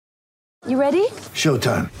You ready?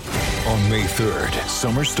 Showtime. On May 3rd,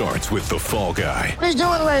 summer starts with The Fall Guy. Let's do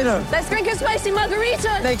it later. Let's drink a spicy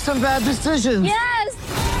margarita. Make some bad decisions.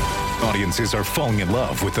 Yes! Audiences are falling in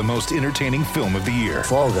love with the most entertaining film of the year.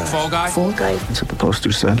 Fall Guy. Fall Guy? Fall Guy. That's what the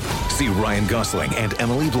poster said. See Ryan Gosling and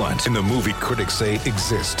Emily Blunt in the movie critics say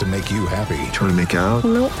exists to make you happy. Trying to make it out?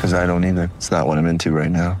 Nope. Because I don't either. It's not what I'm into right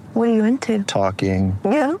now. What are you into? Talking.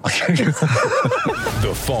 Yeah.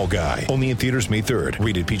 The Fall Guy. Only in theaters May 3rd.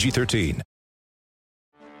 Rated PG-13.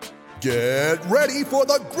 Get ready for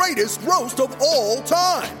the greatest roast of all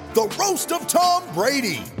time. The Roast of Tom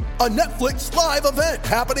Brady. A Netflix live event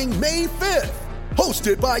happening May 5th.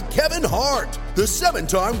 Hosted by Kevin Hart. The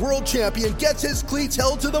 7-time world champion gets his cleats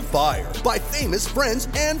held to the fire by famous friends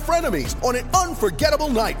and frenemies on an unforgettable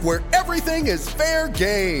night where everything is fair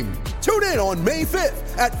game. Tune in on May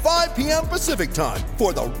 5th at 5 p.m. Pacific time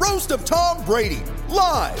for the Roast of Tom Brady.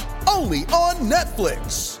 Live only on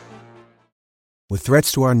Netflix. With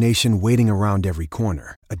threats to our nation waiting around every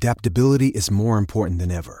corner, adaptability is more important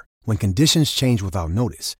than ever. When conditions change without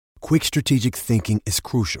notice, quick strategic thinking is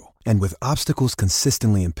crucial. And with obstacles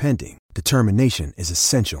consistently impending, determination is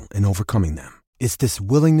essential in overcoming them. It's this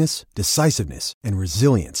willingness, decisiveness, and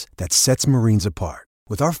resilience that sets Marines apart.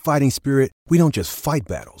 With our fighting spirit, we don't just fight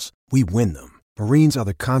battles, we win them. Marines are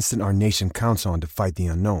the constant our nation counts on to fight the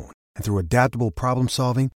unknown. And through adaptable problem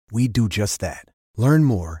solving, we do just that. Learn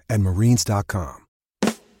more at marines.com.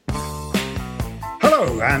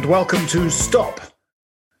 Hello and welcome to Stop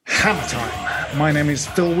Hammer Time. My name is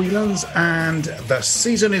Phil Whelans and the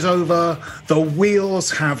season is over. The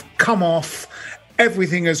wheels have come off.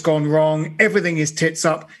 Everything has gone wrong. Everything is tits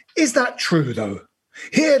up. Is that true though?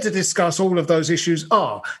 Here to discuss all of those issues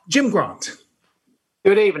are Jim Grant.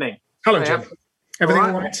 Good evening. Hello, Jim. Everything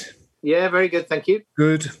all right? Yeah, very good. Thank you.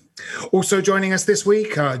 Good. Also joining us this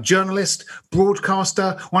week, journalist,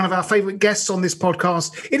 broadcaster, one of our favourite guests on this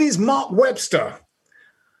podcast. It is Mark Webster.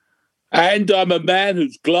 And I'm a man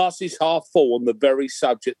whose glass is half full on the very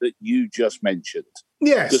subject that you just mentioned.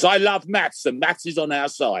 Yes. Because I love maths, and maths is on our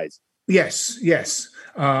side. Yes.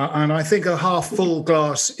 And I think a half-full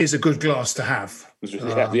glass is a good glass to have.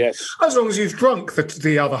 Yes. As long as you've drunk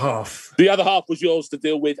the other half. The other half was yours to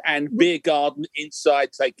deal with, and beer garden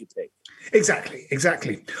inside, take your pick.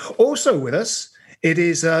 Exactly. Also with us, it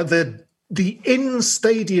is the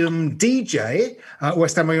in-stadium DJ,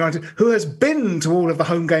 West Ham United, who has been to all of the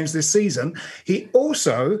home games this season. He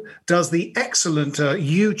also does the excellent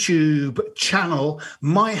YouTube channel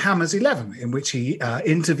My Hammers 11, in which he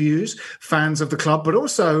interviews fans of the club, but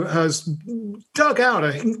also has dug out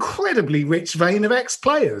an incredibly rich vein of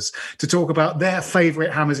ex-players to talk about their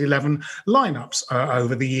favourite Hammers 11 lineups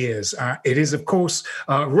over the years. It is, of course,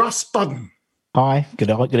 Russ Budden. Hi, good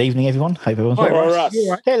evening, everyone. Hope everyone's Hi, well. Russ.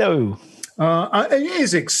 Hello. It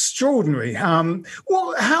is extraordinary. What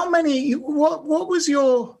was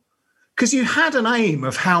your... Because you had an aim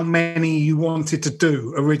of how many you wanted to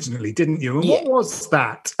do originally, didn't you? And what was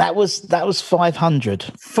that? That was 500.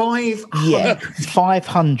 500? Yeah,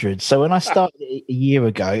 500. So when I started a year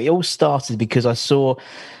ago, it all started because I saw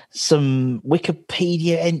some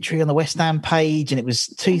Wikipedia entry on the West Ham page, and it was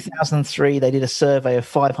 2003. They did a survey of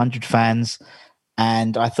 500 fans,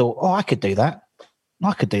 and I thought, I could do that.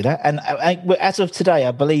 And as of today,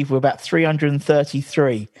 I believe we're about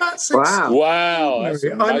 333. Wow. I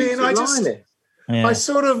mean,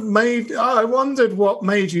 I wondered what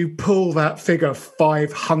made you pull that figure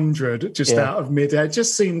 500 out of midair. It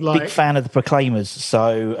just seemed like... Big fan of the Proclaimers,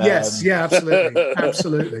 so... Yes,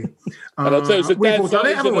 absolutely. And I'll tell you, we've all done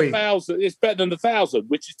it, haven't we? 1,000. It's better than 1,000,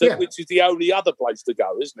 which is the only other place to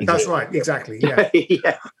go, isn't it? That's right, exactly, yeah.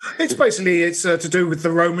 It's basically, to do with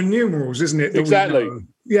the Roman numerals, isn't it? Exactly.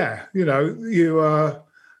 Yeah, you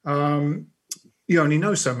only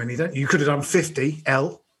know so many, don't you? You could have done 50,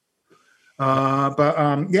 L.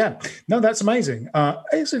 That's amazing.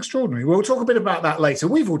 It's extraordinary. We'll talk a bit about that later.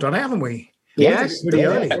 We've all done it, haven't we? Yes. Pretty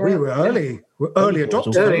early. We were early. We're early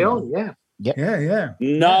adopters. Early on, yeah. Yeah.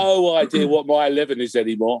 No idea what my 11 is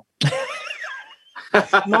anymore.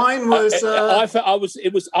 Mine was.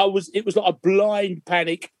 It was like a blind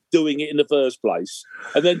panic doing it in the first place.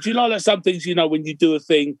 And then, do you know that some things, when you do a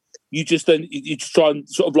thing, you just try and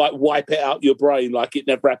sort of like wipe it out your brain like it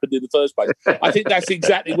never happened in the first place. I think that's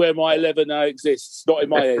exactly where my 11 now exists, not in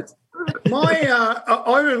my head.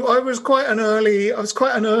 I was quite an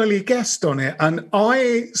early guest on it, and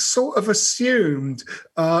I sort of assumed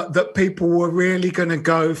that people were really going to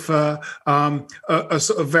go for a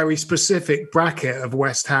sort of very specific bracket of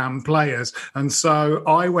West Ham players, and so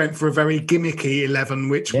I went for a very gimmicky 11,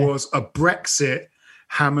 which was a Brexit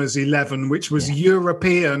Hammers 11, which was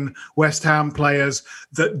European West Ham players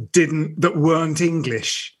that weren't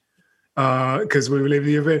English. Because we were living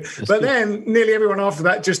in Europe. But then nearly everyone after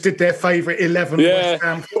that just did their favourite 11 West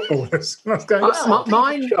Ham footballers.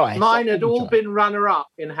 Mine had all been runner-up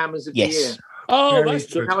in Hammers of the Year. Oh, Very that's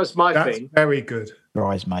true. good. That was my That's thing. very good.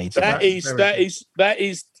 Bridesmaids. That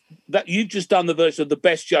you've just done the version of the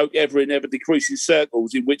best joke ever in Ever Decreasing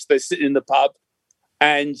Circles, in which they're sitting in the pub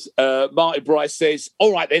and Martin Bryce says,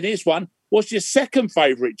 "All right, then here's one. What's your second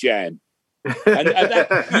favourite jam?"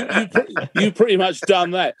 you pretty much done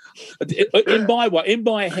that in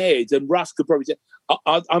my head, and Russ could probably say,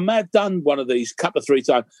 I may have done one of these a couple of 3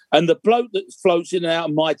 times, and the bloke that floats in and out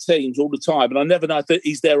of my teams all the time, and I never know if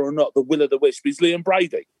he's there or not, the will of the wisp, is Liam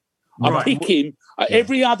Brady. I pick him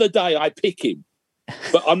every other day. I pick him,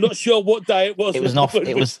 but I'm not sure what day it was. It was an off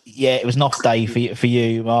day for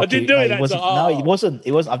you, Mark. I didn't do it. No, he wasn't.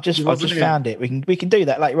 I've just found it. We can do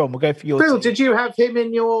that later on. We'll go for your. Bill, team. did you have him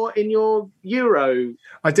in your Euro?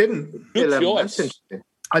 I didn't. Good 11? choice. That's interesting.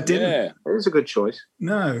 I didn't. Yeah. It was a good choice.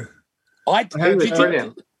 No. He was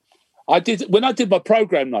brilliant. I did when I did my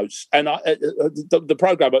program notes and the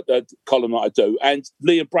program column that I do, and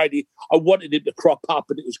Liam Brady, I wanted him to crop up,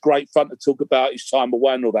 and it was great fun to talk about his time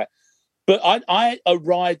away and all that. But I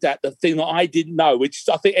arrived at the thing that I didn't know, which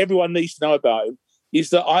I think everyone needs to know about him, is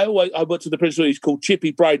that I went to the principal. He's called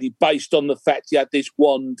Chippy Brady, based on the fact he had this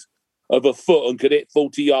wand of a foot and could hit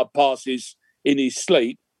 40-yard passes in his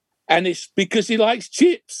sleep, and it's because he likes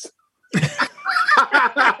chips.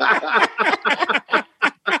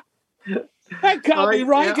 That can't be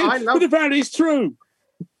right, but apparently it's true.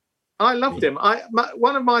 I loved him.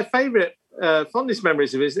 One of my favourite fondest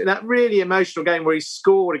memories of his that really emotional game where he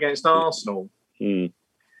scored against Arsenal. It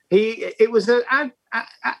was a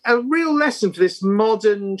real lesson for this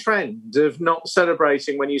modern trend of not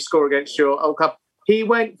celebrating when you score against your old club. He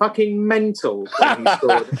went fucking mental when he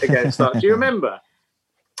scored against us. Do you remember?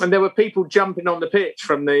 And there were people jumping on the pitch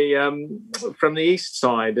from the east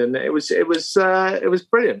side, and it was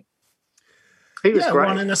brilliant. He was great.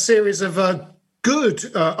 One in a series of good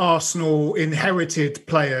Arsenal inherited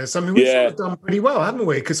players. I mean, we've sort of done pretty well, haven't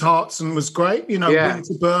we? Because Hartson was great.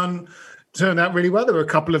 Winterburn turned out really well. There were a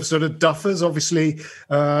couple of sort of duffers, obviously.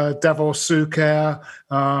 Davor Suker.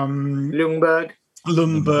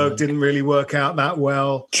 Lundberg didn't really work out that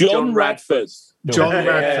well. John Radford. John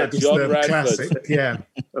Radford is the classic. Yeah.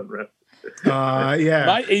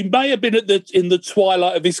 Mate, he may have been in the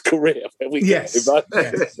twilight of his career. Yes.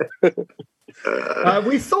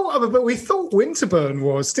 We thought Winterburn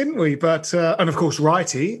was, didn't we? But and of course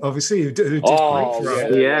Wrighty, obviously, who did great for us.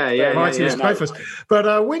 Wrighty was great for us. But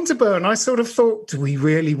Winterburn, I sort of thought, do we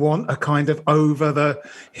really want a kind of over the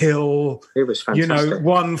hill? It was fantastic.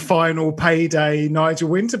 One final payday Nigel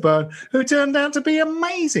Winterburn, who turned out to be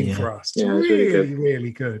amazing for us. Really,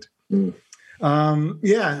 really good.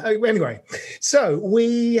 Anyway, so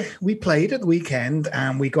we played at the weekend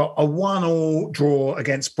and we got a 1-1 draw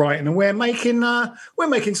against Brighton, and we're making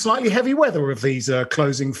slightly heavy weather of these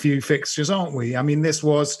closing few fixtures, aren't we? I mean, this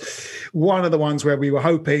was one of the ones where we were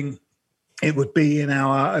hoping it would be in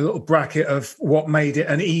our little bracket of what made it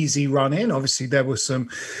an easy run in. Obviously, there were some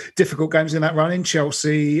difficult games in that run in.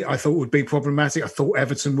 Chelsea, I thought, would be problematic. I thought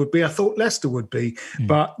Everton would be. I thought Leicester would be.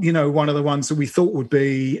 But, one of the ones that we thought would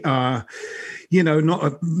be,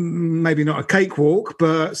 maybe not a cakewalk,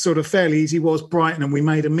 but sort of fairly easy was Brighton, and we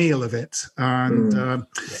made a meal of it. And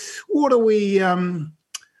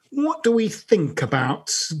what do we think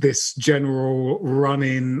about this general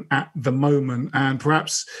run-in at the moment, and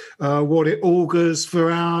perhaps what it augurs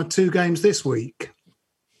for our 2 games this week?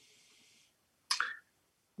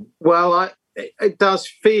 Well, it does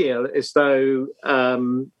feel as though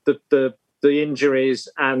the injuries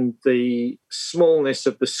and the smallness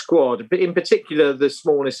of the squad, but in particular the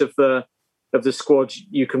smallness of the squad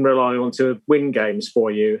you can rely on to win games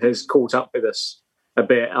for you, has caught up with us a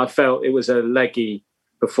bit. I felt it was a leggy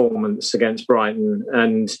performance against Brighton,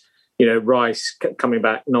 and Rice coming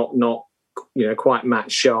back not quite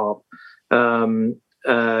match sharp, and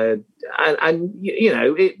we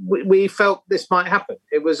felt this might happen.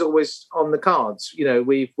 It was always on the cards.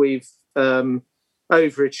 We've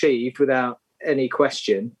overachieved without any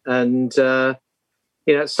question, and somewhere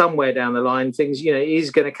down the line things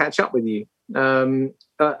he's going to catch up with you. Having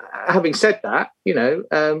said that, we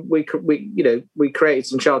created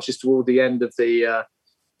some chances toward the end of the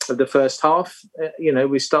first half.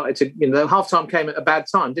 We started to, the half time came at a bad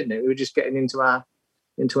time, didn't it? We were just getting into our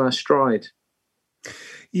stride.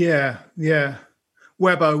 Yeah.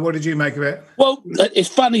 Webbo, what did you make of it? Well, it's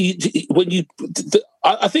funny when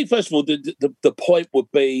I think first of all the point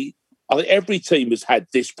would be, I think every team has had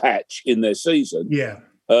this patch in their season. Yeah.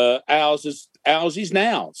 Ours is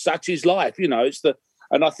now. Such is life.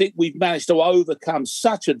 And I think we've managed to overcome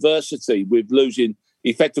such adversity with losing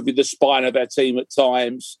effectively the spine of our team at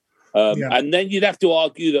times. And then you'd have to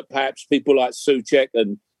argue that perhaps people like Souček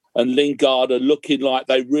and Lingard are looking like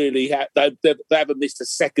they really have. They haven't missed a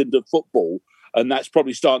second of football, and that's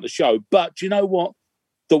probably starting to show. But do you know what?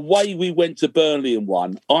 The way we went to Burnley and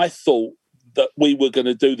won, I thought that we were going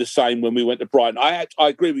to do the same when we went to Brighton. I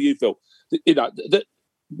agree with you, Phil. That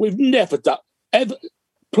we've never done ever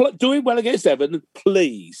doing well against Everton.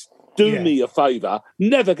 Please do me a favour.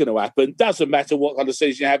 Never going to happen. Doesn't matter what kind of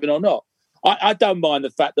season you're having or not. I don't mind the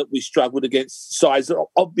fact that we struggled against sides that are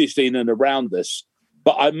obviously in and around us.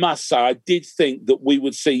 But I must say, I did think that we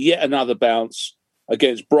would see yet another bounce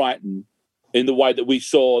against Brighton in the way that we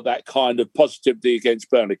saw that kind of positivity against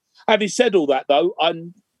Burnley. Having said all that, though,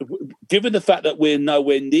 given the fact that we're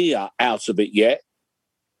nowhere near out of it yet,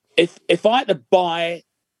 if I had to buy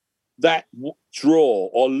that draw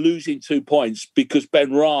or losing 2 points because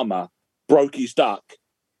Benrahma broke his duck,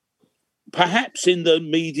 perhaps in the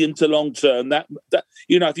medium to long term, that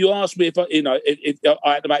if you ask me if I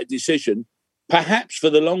had to make a decision, perhaps for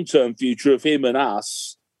the long-term future of him and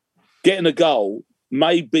us, getting a goal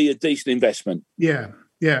may be a decent investment. Yeah,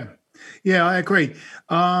 I agree.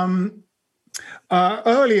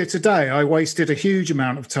 Earlier today, I wasted a huge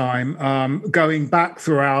amount of time going back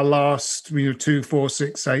through our last 2, 4,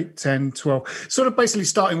 6, 8, 10, 12, sort of basically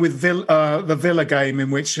starting with the Villa game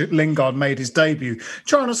in which Lingard made his debut,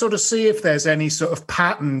 trying to sort of see if there's any sort of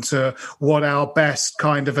pattern to what our best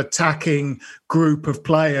kind of attacking group of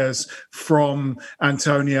players from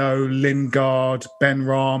Antonio, Lingard,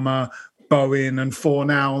 Benrahma, Bowen and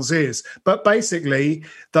Fornals is. But basically,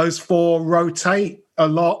 those four rotate a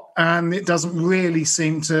lot and it doesn't really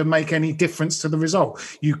seem to make any difference to the result.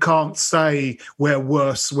 You can't say we're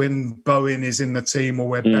worse when Bowen is in the team or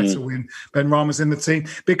we're better when Benrahma's in the team,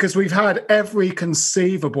 because we've had every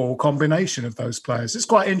conceivable combination of those players. It's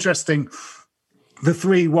quite interesting. The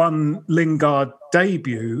 3-1 Lingard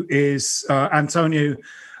debut is Antonio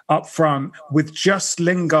up front with just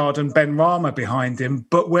Lingard and Benrahma behind him,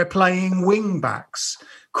 but we're playing wing backs.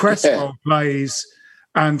 Cresswell plays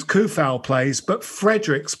and Kufal plays, but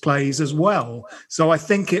Fredericks plays as well. So I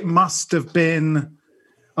think it must have been,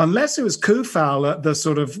 unless it was Kufal at the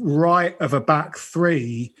sort of right of a back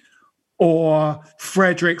three, or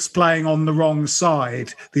Fredericks playing on the wrong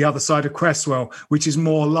side, the other side of Cresswell, which is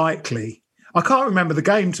more likely. I can't remember the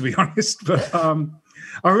game, to be honest, but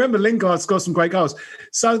I remember Lingard scored some great goals.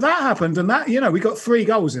 So that happened, and that, we got 3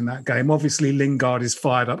 goals in that game. Obviously, Lingard is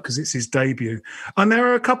fired up because it's his debut. And there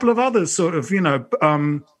are a couple of others sort of,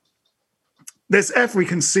 there's every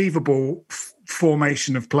conceivable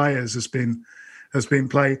formation of players has been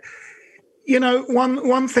played.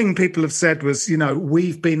 One thing people have said was,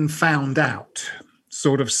 we've been found out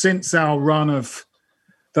sort of since our run of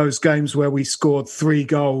those games where we scored 3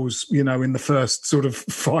 goals, in the first sort of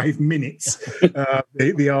 5 minutes,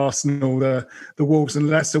 the Arsenal, the Wolves and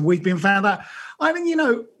Leicester, we've been found out. I mean,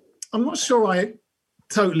 I'm not sure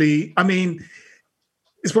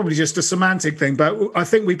it's probably just a semantic thing, but I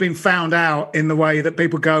think we've been found out in the way that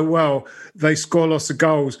people go, well, they score lots of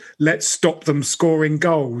goals, let's stop them scoring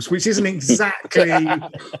goals, which isn't exactly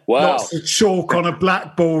lots of chalk on a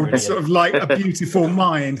blackboard, sort of like a beautiful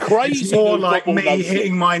mind. Crazy. It's more like me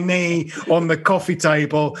hitting my knee on the coffee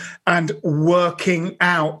table and working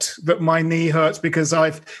out that my knee hurts because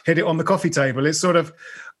I've hit it on the coffee table. It's sort of,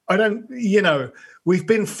 we've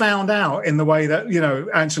been found out in the way that,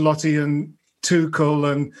 Ancelotti and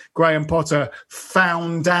Tuchel and Graham Potter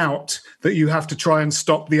found out that you have to try and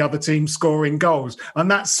stop the other team scoring goals.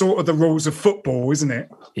 And that's sort of the rules of football, isn't it?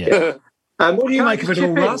 Yeah. What do you make of it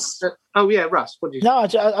all, Russ? Russ, what do you think? No, I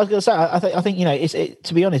was going to say, I think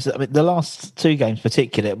to be honest, the last 2 games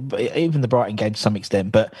particular, even the Brighton game to some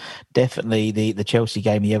extent, but definitely the Chelsea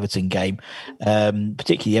game, the Everton game,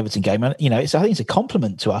 particularly the Everton game, and, I think it's a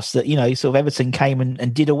compliment to us that, sort of Everton came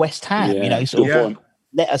and did a West Ham,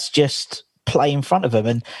 let us just play in front of them,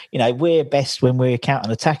 and we're best when we're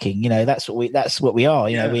counter-attacking. That's what we are.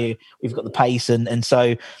 We've got the pace, and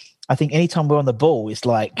so I think anytime we're on the ball, it's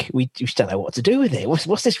like we just don't know what to do with it.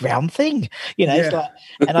 What's this round thing? It's like,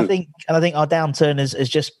 and I think our downturn has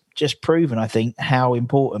just proven, I think, how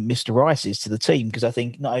important Mr. Rice is to the team, because I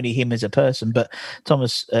think not only him as a person, but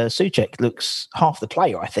Thomas Souček looks half the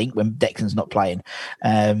player, I think, when Declan's not playing.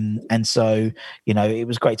 And so, it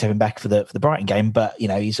was great to have him back for the Brighton game, but,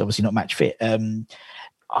 he's obviously not match fit. I'm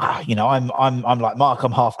like Mark.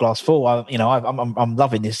 I'm half glass full. I'm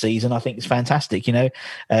loving this season. I think it's fantastic. No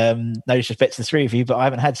disrespect to the 3 of you, but I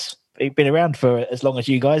haven't had been around for as long as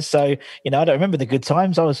you guys, so I don't remember the good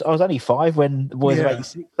times. I was only 5 when the boys were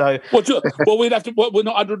 86. So we'd have to. We're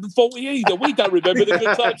not 140 either. We don't remember the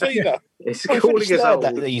good times either. It's calling us old.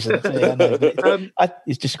 That season, so, I know,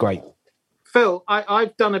 it's just great. Phil,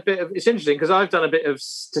 I've done a bit of. It's interesting because I've done a bit of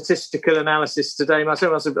statistical analysis today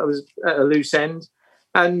myself. I was at a loose end,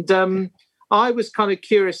 and I was kind of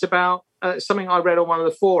curious about something I read on one of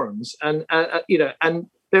the forums, and and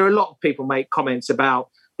there are a lot of people make comments about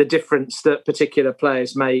the difference that particular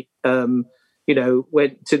players make, when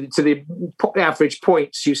to the average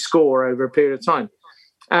points you score over a period of time.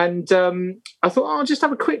 And I thought, I'll just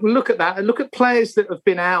have a quick look at that and look at players that have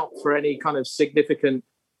been out for any kind of significant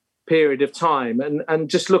period of time and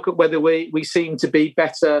just look at whether we seem to be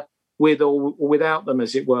better with or without them,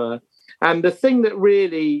 as it were. And the thing that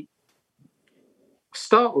really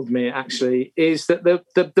startled me, actually, is that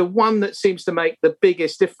the one that seems to make the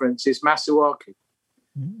biggest difference is Masuaku.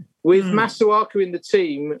 With Masuaku in the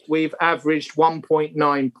team, we've averaged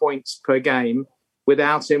 1.9 points per game.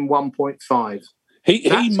 Without him, 1.5.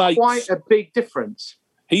 He makes quite a big difference.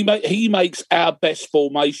 He makes our best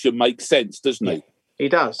formation make sense, doesn't he? He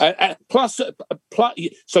does. Plus,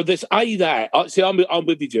 so there's that. See, I'm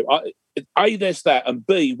with you. There's that, and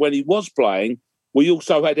B, when he was playing, we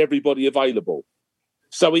also had everybody available.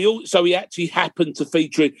 So he actually happened to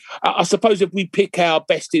feature in. I suppose if we pick our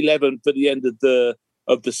best 11 for the end of the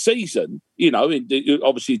season,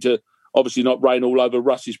 obviously not rain all over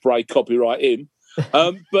Russ's parade, copyright him.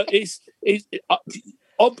 But he's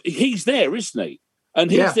there, isn't he?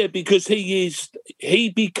 And he's there because he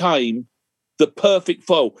became the perfect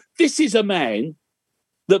foil. This is a man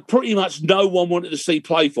that pretty much no one wanted to see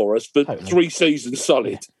play for us for 3 seasons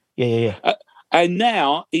solid. Yeah. And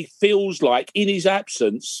now he feels like, in his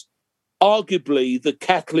absence, arguably the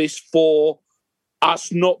catalyst for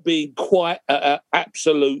us not being quite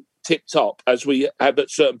absolute tip-top as we have at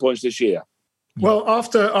certain points this year. Well,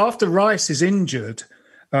 after Rice is injured,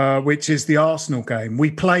 which is the Arsenal game,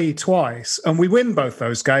 we play twice and we win both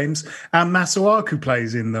those games, and Masuaku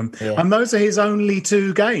plays in them. Yeah. And those are his only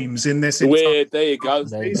 2 games in this. There you go.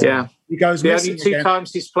 Yeah. He goes the only 2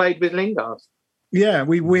 times he's played with Lingard. Yeah,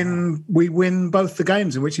 we win both the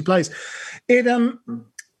games in which he plays.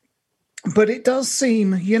 But it does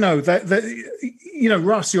seem, that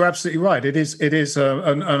Russ, you're absolutely right. It is,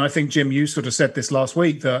 and I think Jim, you sort of said this last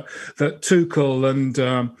week that Tuchel and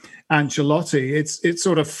Ancelotti, it's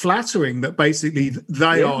sort of flattering that basically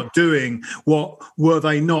they are doing what, were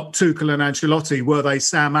they not Tuchel and Ancelotti, were they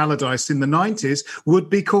Sam Allardyce in the 90s, would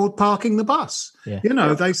be called parking the bus. Yeah.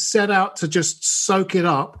 They set out to just soak it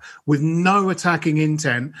up with no attacking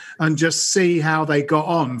intent and just see how they got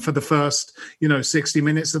on for the first, 60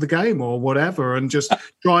 minutes of the game or whatever, and just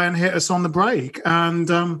try and hit us on the break. And,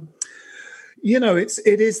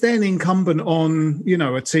 it is then incumbent on,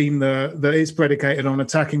 a team that is predicated on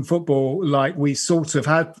attacking football like we sort of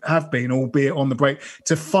have been, albeit on the break,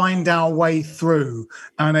 to find our way through.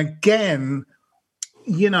 And again,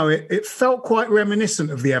 it felt quite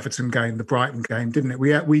reminiscent of the Everton game, the Brighton game, didn't it?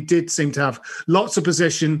 We did seem to have lots of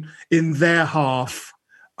possession in their half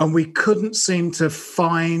and we couldn't seem to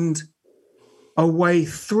find a way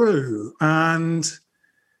through. And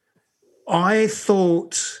I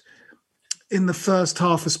thought in the first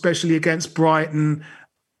half, especially against Brighton,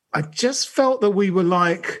 I just felt that we were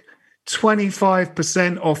like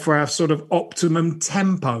 25% off our sort of optimum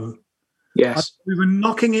tempo. Yes. We were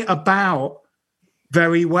knocking it about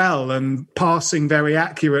very well and passing very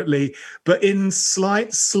accurately, but in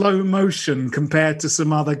slight slow motion compared to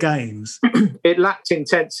some other games. It lacked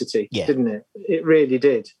intensity, didn't it? It really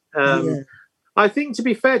did. I think, to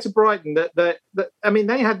be fair to Brighton, that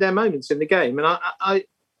they had their moments in the game, and I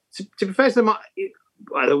to be fair to them,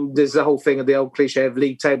 there's the whole thing of the old cliche of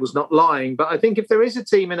league tables not lying. But I think if there is a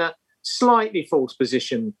team in a slightly false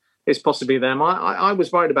position, it's possibly them. I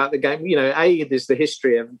was worried about the game. There's the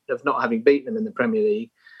history of not having beaten them in the Premier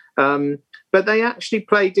League. But they actually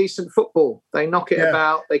play decent football. They knock it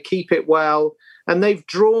about, they keep it well, and they've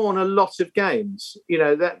drawn a lot of games.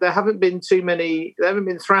 There haven't been too many, they haven't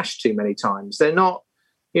been thrashed too many times. They're not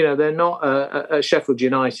a Sheffield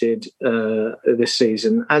United this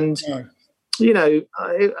season. And,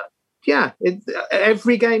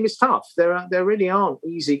 every game is tough. There really aren't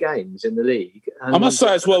easy games in the league. And I must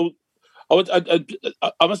say as well,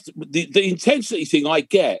 the intensity thing I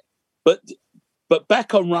get, but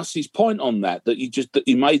back on Russ's point on that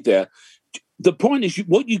he made there, the point is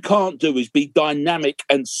what you can't do is be dynamic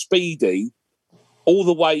and speedy all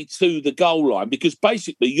the way to the goal line, because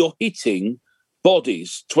basically you're hitting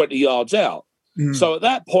bodies 20 yards out. So at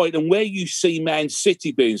that point, and where you see Man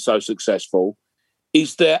City being so successful,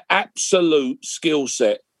 is their absolute skill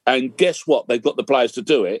set. And guess what? They've got the players to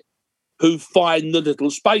do it, who find the little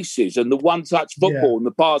spaces and the one-touch football and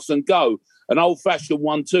the pass and go and old-fashioned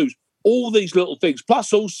 1-2s, all these little things.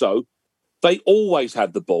 Plus also, they always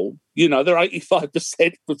have the ball. You know, they're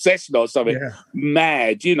 85% possession or something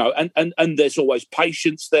mad, you know, and there's always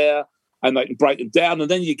patience there and they can break them down. And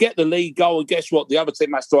then you get the lead goal and guess what? The other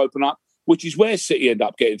team has to open up, which is where City end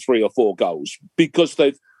up getting 3 or 4 goals because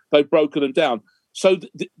they've broken them down. So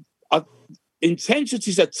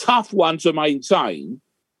intensity is a tough one to maintain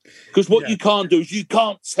because what you can't do is you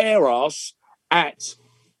can't tear us at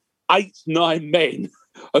 8-9 men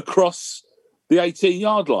across the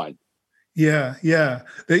 18-yard line. Yeah.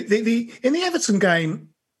 The in the Everton game,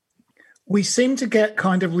 we seem to get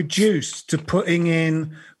kind of reduced to putting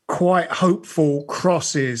in quite hopeful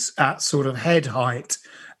crosses at sort of head height.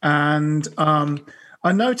 And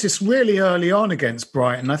I noticed really early on against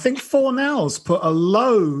Brighton, I think Fornals put a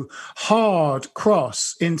low, hard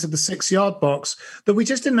cross into the 6-yard box that we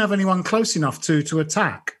just didn't have anyone close enough to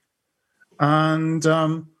attack. And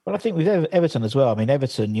well, I think with Everton as well. I mean,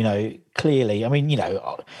 Everton, you know, clearly, I mean, you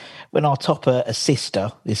know, when our top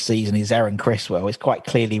assister this season is Aaron Cresswell, it's quite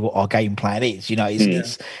clearly what our game plan is. You know,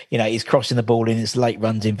 he's crossing the ball in, it's late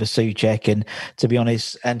runs in for Souček, and to be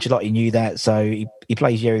honest, Ancelotti knew that, so he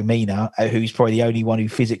plays Yerry Mina, who's probably the only one who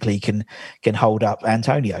physically can hold up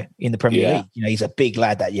Antonio in the Premier League. You know, he's a big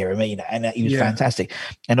lad, that Yerry Mina, and he was fantastic.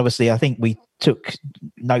 And obviously, I think we took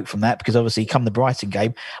note from that because obviously, come the Brighton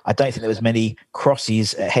game, I don't think there was many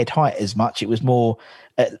crosses at head height as much. It was more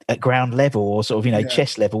at ground level or sort of, you know,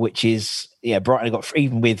 chest level, which is, Brighton got,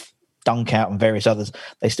 even with Dunk out and various others,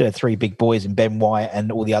 they still had 3 big boys in Ben White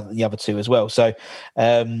and all the other 2 as well. So,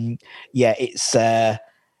 it's...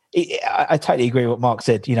 I totally agree with what Mark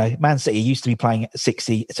said. You know, Man City used to be playing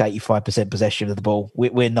 60 to 85% possession of the ball.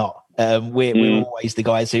 We're not. We're always the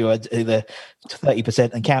guys who are the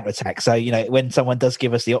 30% and counter attack. So, you know, when someone does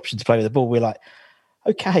give us the option to play with the ball, we're like,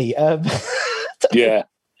 okay, And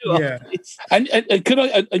can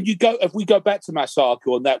I? And you go. If we go back to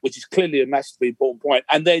Masako on that, which is clearly a massively important point,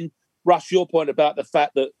 and then Russ, your point about the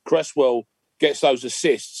fact that Cresswell gets those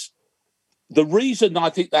assists. The reason I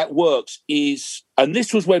think that works is, and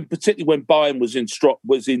this was particularly when Bayern was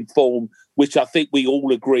in form, which I think we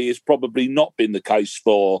all agree has probably not been the case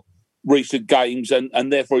for recent games,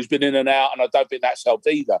 and therefore he's been in and out, and I don't think that's helped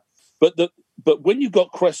either. But when you've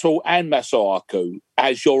got Cresswell and Masako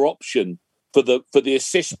as your option for the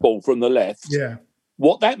assist ball from the left,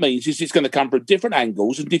 what that means is it's going to come from different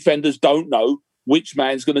angles, and defenders don't know which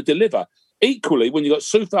man's going to deliver. Equally, when you've got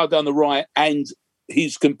Soufal down the right and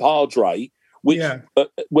his compadre, which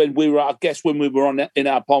when we were on in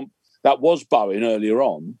our pomp, that was Bowen earlier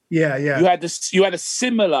on. You had a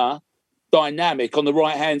similar dynamic on the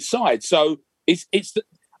right hand side. So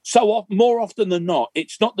more often than not,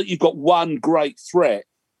 it's not that you've got one great threat.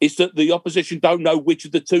 It's that the opposition don't know which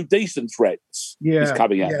of the 2 decent threats is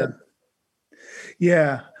coming at them.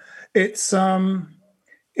 Yeah, it's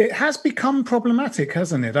it has become problematic,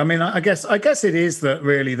 hasn't it? I mean, I guess it is that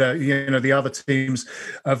really the other teams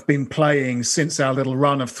have been playing since our little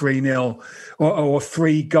run of 3-0 or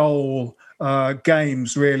 3-goal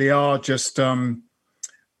games really are just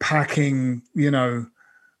packing, you know,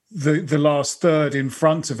 the last third in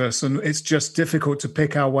front of us, and it's just difficult to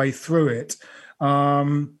pick our way through it.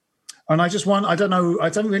 And I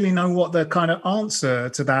don't really know what the kind of answer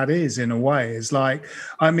to that is in a way. It's like,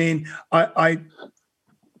 I mean,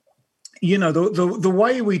 you know, the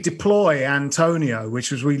way we deploy Antonio,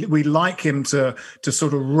 which was we like him to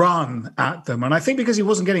sort of run at them. And I think because he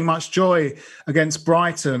wasn't getting much joy against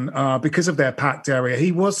Brighton because of their packed area,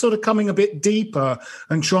 he was sort of coming a bit deeper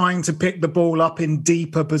and trying to pick the ball up in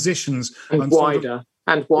deeper positions. And wider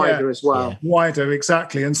as well. Yeah. Wider,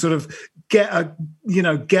 exactly. And sort of get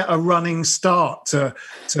a running start to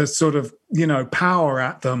sort of, you know, power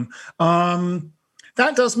at them.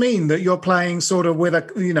 That does mean that you're playing sort of with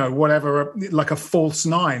like a false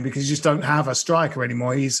 9 because you just don't have a striker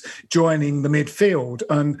anymore. He's joining the midfield.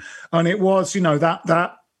 And it was, you know,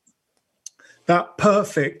 that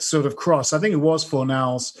perfect sort of cross. I think it was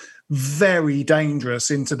Fornals, very dangerous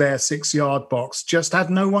into their 6-yard box, just had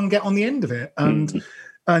no one get on the end of it. And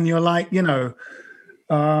you're like, you know,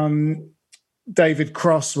 David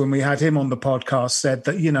Cross, when we had him on the podcast, said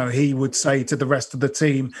that, you know, he would say to the rest of the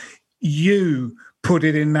team, you put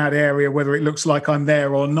it in that area, whether it looks like I'm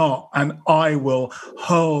there or not, and I will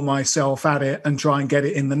hurl myself at it and try and get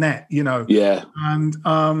it in the net, you know. Yeah. And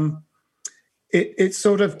it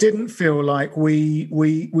sort of didn't feel like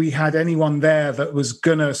we had anyone there that was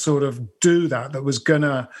gonna sort of do that. That was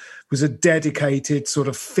a dedicated sort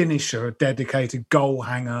of finisher, a dedicated goal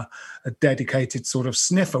hanger, a dedicated sort of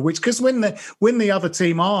sniffer. Which, because when the other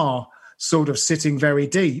team are sort of sitting very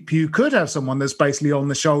deep, you could have someone that's basically on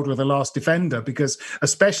the shoulder of the last defender, because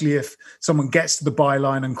especially if someone gets to the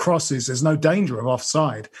byline and crosses, there's no danger of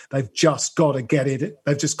offside. They've just got to get it.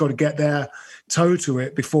 They've just got to get their toe to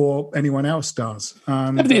it before anyone else does.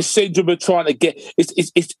 This syndrome of trying to get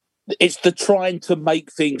it's the trying to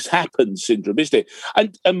make things happen syndrome, isn't it?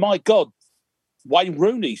 And my God, Wayne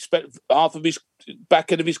Rooney spent half of his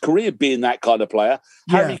back end of his career being that kind of player.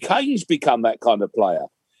 Yeah. Harry Kane's become that kind of player.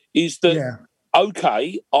 Is that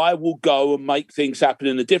okay? I will go and make things happen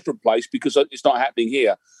in a different place because it's not happening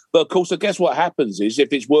here. But of course, I guess what happens is,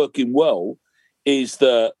 if it's working well, is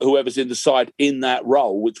that whoever's in the side in that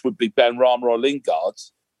role, which would be Benrahma or Lingard,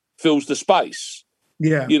 fills the space.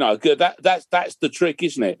 Yeah, that's the trick,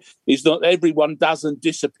 isn't it? Is not everyone doesn't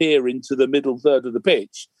disappear into the middle third of the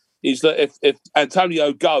pitch. Is that if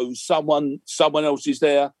Antonio goes, someone else is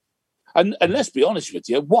there, and let's be honest with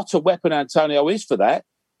you, what a weapon Antonio is for that.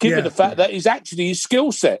 Given the fact that he's actually his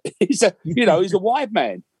skill set, he's a wide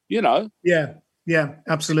man. Yeah,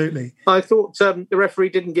 absolutely. I thought the referee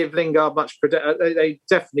didn't give Lingard much. They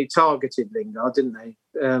definitely targeted Lingard, didn't they?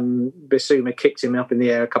 Bissouma kicked him up in the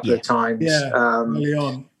air a couple of times. Early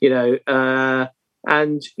on.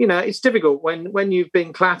 And it's difficult when you've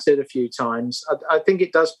been clattered a few times. I think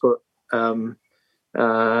it does put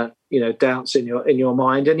doubts in your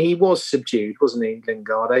mind. And he was subdued, wasn't he,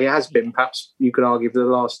 Lingard? He has been, perhaps you could argue, for the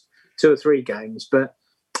last 2 or 3 games, but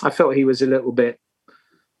I felt he was a little bit,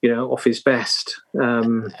 off his best.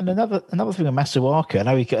 And another thing with Masuaku, I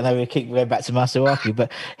know we keep going back to Masuaku,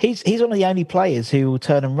 but he's one of the only players who will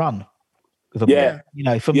turn and run with a ball.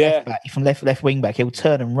 From left back, from left wing back, he'll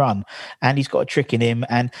turn and run, and he's got a trick in him.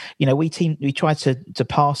 And we try to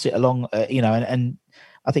pass it along, and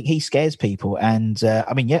I think he scares people. And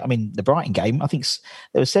the Brighton game, I think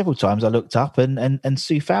there were several times I looked up and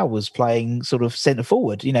Soufal was playing sort of centre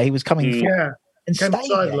forward. He was coming forward and came staying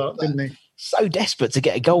side there, a lot, didn't he? So desperate to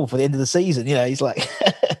get a goal for the end of the season. He's like,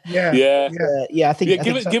 I think.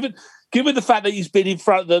 Given the fact that he's been in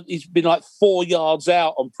front he's been like 4 yards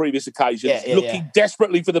out on previous occasions, looking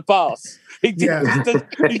desperately for the pass. He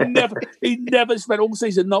never spent all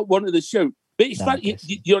season not wanting to shoot. But it's funny,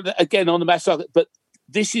 you're again on the match side. But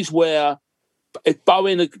this is where, if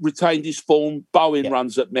Bowen had retained his form, Bowen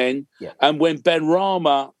runs at men, and when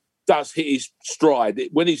Benrahma does hit his stride,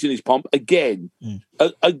 when he's in his pomp again,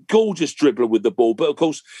 a gorgeous dribbler with the ball. But of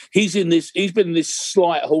course, he's been in this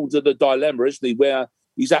slight hold of the dilemma, isn't he? Where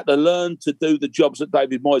he's had to learn to do the jobs that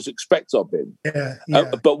David Moyes expects of him.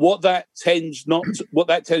 But what that tends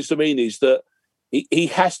to mean is that he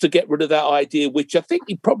has to get rid of that idea, which I think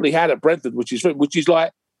he probably had at Brentford, which is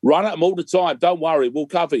like, run at them all the time. Don't worry, we'll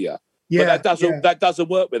cover you. But that doesn't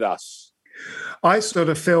work with us. I sort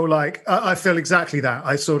of feel like I feel exactly that.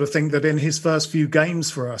 I sort of think that in his first few games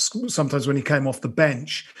for us, sometimes when he came off the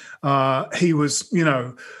bench, he was,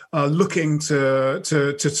 looking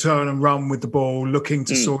to turn and run with the ball, looking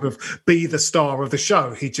to sort of be the star of the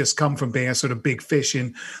show. He'd just come from being a sort of big fish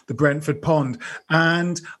in the Brentford pond,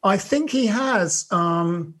 and I think he has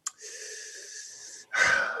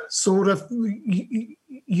sort of,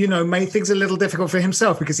 made things a little difficult for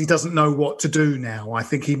himself because he doesn't know what to do now. I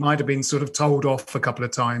think he might have been sort of told off a couple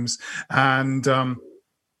of times. And, when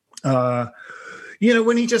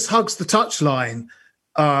he just hugs the touchline,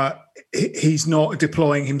 he's not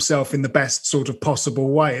deploying himself in the best sort of possible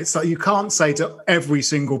way. It's like you can't say to every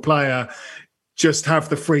single player, just have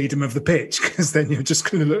the freedom of the pitch, because then you're just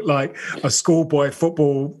going to look like a schoolboy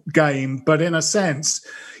football game. But in a sense,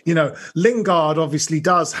 Lingard obviously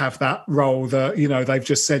does have that role that, they've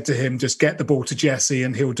just said to him, just get the ball to Jesse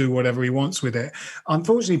and he'll do whatever he wants with it.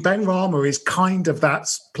 Unfortunately, Benrahma is kind of that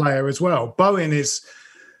player as well. Bowen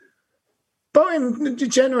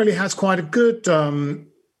generally has quite a good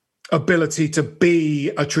ability to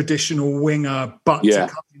be a traditional winger, but to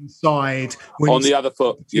come inside when on the other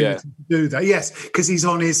foot, to do that. Yes, because he's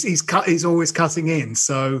always cutting in.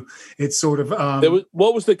 So it's sort of.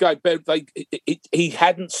 What was the guy? He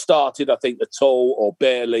hadn't started, I think, at all or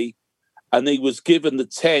barely, and he was given the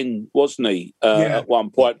 10, wasn't he? At one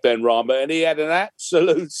point, Benrahma, and he had an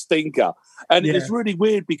absolute stinker, and it was really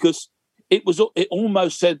weird because it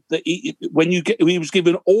almost said that he was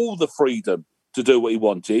given all the freedom to do what he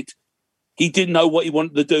wanted. He didn't know what he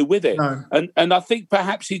wanted to do with it. No. And I think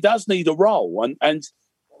perhaps he does need a role. And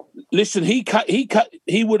listen, he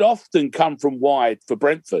would often come from wide for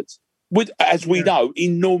Brentford with, as we know,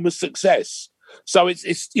 enormous success. So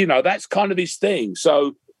it's that's kind of his thing.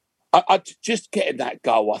 So I just getting that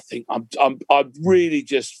goal. I think I really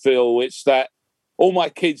just feel it's that all my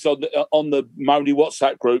kids on the Moni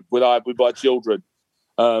WhatsApp group with my children,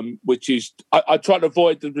 which is I try to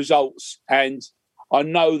avoid the results, and I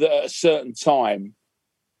know that at a certain time,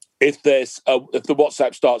 if the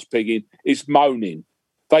WhatsApp starts pinging, it's moaning.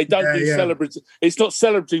 They don't do celebrity. It's not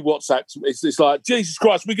celebrity WhatsApp. It's like, Jesus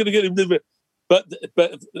Christ, we're going to get him. But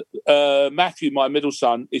Matthew, my middle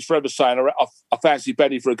son, is forever saying, I fancy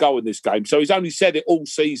Benny for a goal in this game. So he's only said it all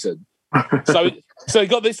season. So he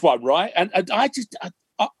got this one right. And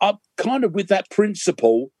I'm kind of with that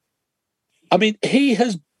principle. I mean, he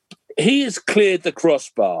has cleared the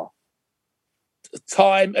crossbar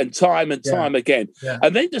time and time again. Yeah.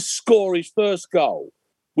 And then to score his first goal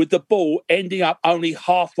with the ball ending up only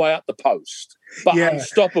halfway up the post, but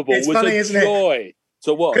unstoppable, was funny, a joy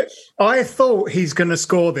to watch. I thought he's going to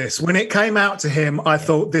score this. When it came out to him, I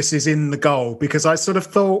thought this is in the goal, because I sort of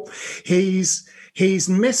thought he's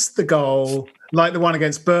missed the goal, like the one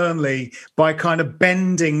against Burnley, by kind of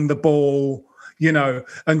bending the ball,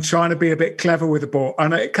 and trying to be a bit clever with the ball.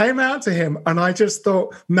 And it came out to him, and I just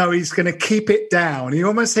thought, no, he's going to keep it down. He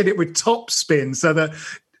almost hit it with top spin, so that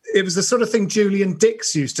it was the sort of thing Julian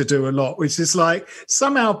Dix used to do a lot, which is like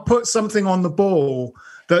somehow put something on the ball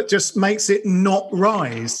that just makes it not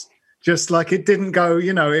rise. Just like it didn't go,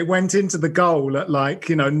 it went into the goal at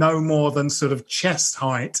no more than sort of chest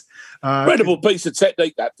height. Incredible piece of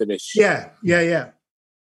technique, that finish. Yeah.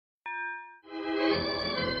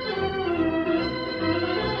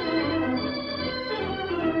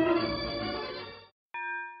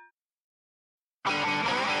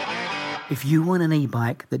 If you want an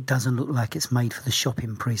e-bike that doesn't look like it's made for the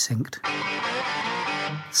shopping precinct,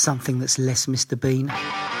 something that's less Mr. Bean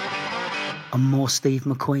and more Steve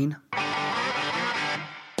McQueen,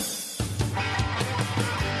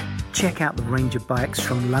 check out the range of bikes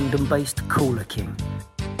from London-based Cooler King.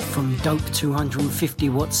 From dope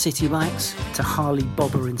 250-watt city bikes to Harley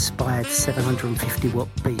Bobber-inspired 750-watt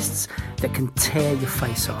beasts that can tear your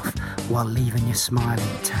face off while leaving your smile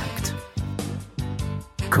intact.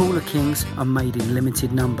 Cooler Kings are made in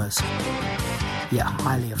limited numbers, yet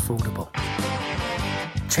highly affordable.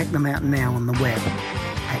 Check them out now on the web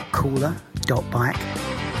at cooler.bike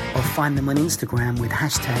or find them on Instagram with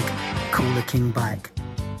hashtag CoolerKingBike.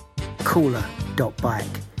 Cooler.bike.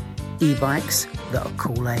 E-bikes that are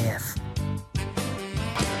cool AF.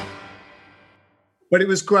 But it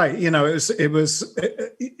was great.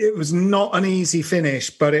 It was not an easy finish,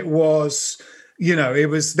 but it was... it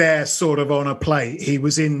was there sort of on a plate. He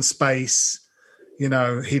was in space,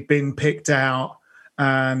 he'd been picked out,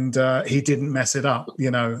 and he didn't mess it up,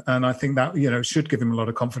 and I think that, should give him a lot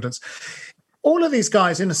of confidence. All of these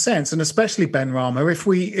guys, in a sense, and especially Benrahma,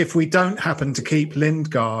 if we don't happen to keep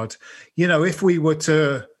Lingard, if we were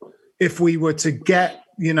to get,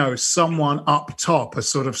 someone up top, a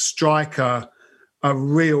sort of striker, a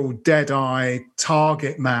real dead-eye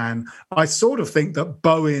target man, I sort of think that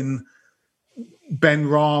Bowen,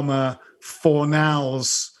 Benrahma,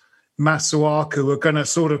 Fornals, Masuaku are going to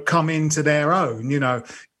sort of come into their own.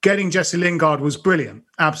 Getting Jesse Lingard was brilliant,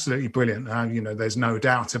 absolutely brilliant. There's no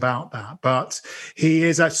doubt about that. But he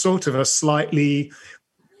is a sort of a slightly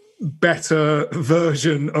better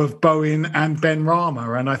version of Bowen and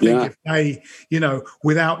Benrahma, and I think if they,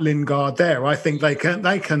 without Lingard there, I think they can,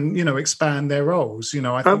 expand their roles.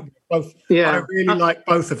 I think both. Yeah, I really like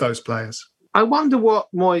both of those players. I wonder what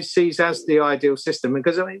Moyes sees as the ideal system,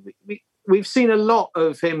 because we've seen a lot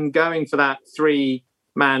of him going for that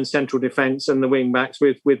three-man central defence and the wing-backs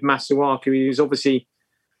with Masuaku. He's obviously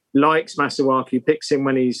likes Masuaku, picks him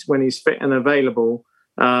when he's fit and available.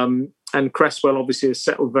 And Cresswell obviously has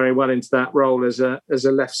settled very well into that role as a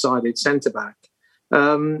left-sided centre-back.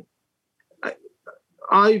 But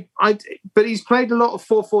he's played a lot of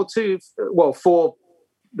 4-4-2,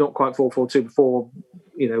 not quite 4-4-2, before,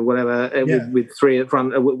 whatever, with three at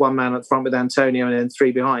front, one man at front with Antonio and then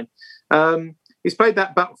three behind. He's played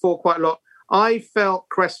that back four quite a lot. I felt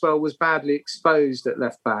Cresswell was badly exposed at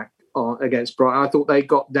left back against Brighton. I thought they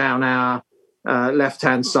got down our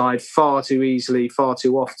left-hand side far too easily, far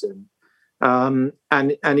too often. And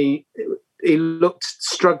he looked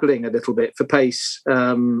struggling a little bit for pace,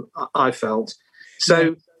 I felt.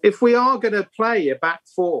 So if we are going to play a back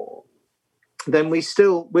four, then we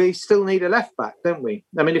still need a left back, don't we?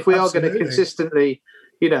 I mean, if we are going to consistently,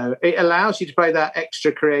 it allows you to play that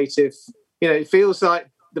extra creative. It feels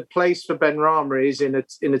like the place for Benrahma is in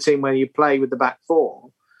a team where you play with the back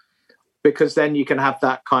four, because then you can have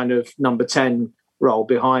that kind of number 10 role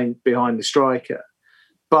behind the striker.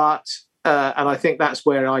 But and I think that's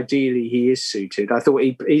where ideally he is suited. I thought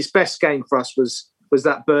his best game for us was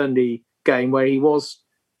that Burnley game where he was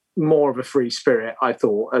more of a free spirit, I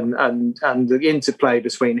thought, and the interplay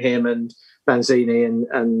between him and Lanzini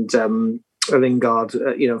and Lingard,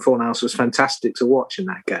 Fornals was fantastic to watch in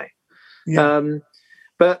that game. Yeah.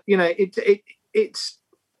 But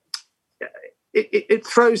it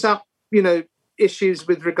throws up issues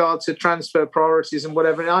with regard to transfer priorities and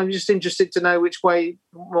whatever. And I'm just interested to know which way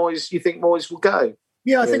you think Moyes will go.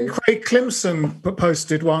 Yeah, I think Craig Clemson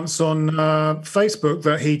posted once on Facebook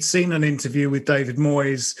that he'd seen an interview with David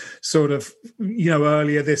Moyes sort of,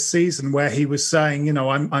 earlier this season where he was saying,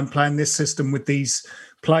 I'm playing this system with these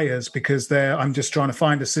players because I'm just trying to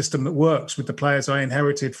find a system that works with the players I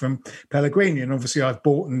inherited from Pellegrini. And obviously I've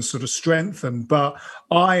bought and sort of strengthened, but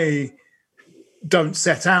I don't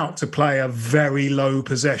set out to play a very low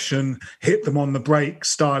possession, hit them on the break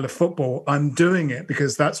style of football. I'm doing it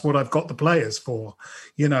because that's what I've got the players for,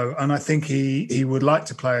 and I think he would like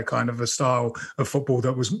to play a kind of a style of football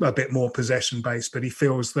that was a bit more possession based, but he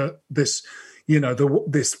feels that this,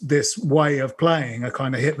 this way of playing, a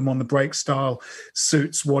kind of hit them on the break style,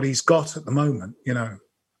 suits what he's got at the moment,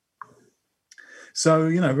 So,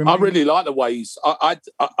 I really like the way he's, I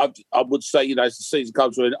would say, as the season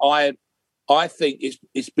comes in, I think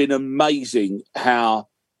it's been amazing how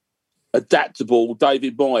adaptable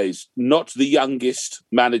David Moyes, not the youngest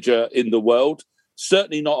manager in the world,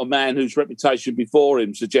 certainly not a man whose reputation before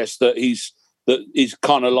him suggests that he's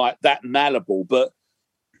kind of like that malleable, but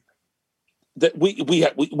that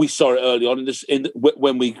we saw it early on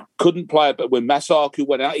when we couldn't play it, but when Masuaku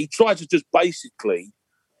went out, he tried to just basically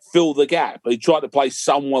fill the gap. He tried to play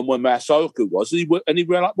someone when Masuaku was, and he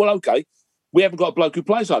realised, well, okay, we haven't got a bloke who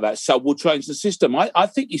plays like that, so we'll change the system. I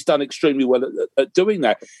think he's done extremely well at doing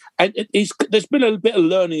that. And there's been a bit of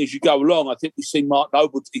learning as you go along. I think we've seen Mark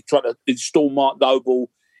Noble, he tried to install Mark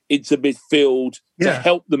Noble into midfield to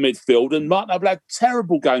help the midfield. And Mark Noble had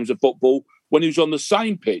terrible games of football when he was on the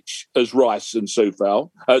same pitch as Rice and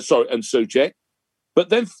Souček. But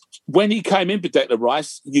then when he came in for Declan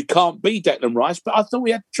Rice, you can't be Declan Rice, but I thought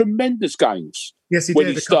he had tremendous games. Yes, he when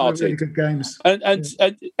did. He started. Really good games.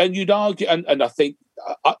 And you'd argue, and I think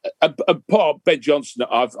part of Ben Johnson,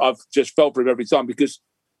 I've just felt for him every time because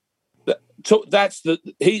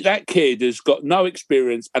that kid has got no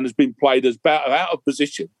experience and has been played as out of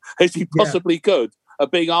position as he possibly could,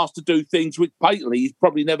 of being asked to do things which patently he's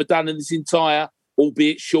probably never done in his entire,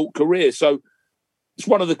 albeit short, career. So it's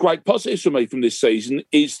one of the great positives for me from this season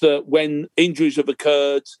is that when injuries have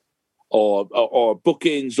occurred or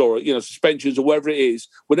bookings or suspensions or whatever it is,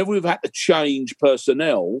 whenever we've had to change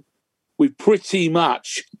personnel, we've pretty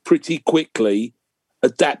quickly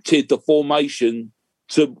adapted the formation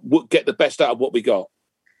to get the best out of what we got.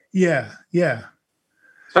 Yeah.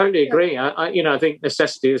 Totally agree. I think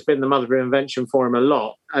necessity has been the mother of invention for him a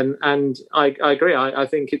lot, and I agree. I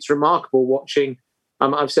think it's remarkable watching.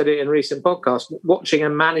 I've said it in recent podcasts, watching a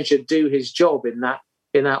manager do his job in that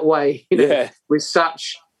way, with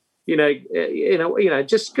such,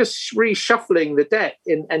 just reshuffling the deck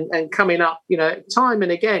and coming up, time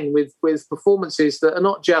and again with performances that are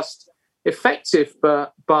not just effective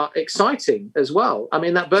but exciting as well. I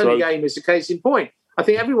mean, that Burnley game is a case in point. I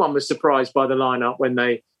think everyone was surprised by the lineup when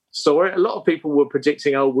they saw it. A lot of people were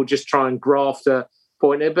predicting, we'll just try and graft a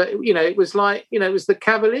point there. But, it was like, it was the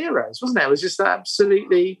Cavalieros, wasn't it? It was just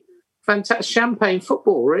absolutely fantastic champagne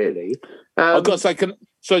football, really. I've got to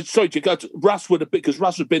say, sorry to go to Russ because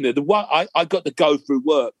Russ had been there. The one I got to go through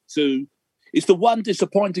work to, it's the one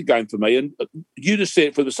disappointing game for me, and you just see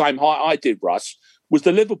it from the same height I did, Russ, was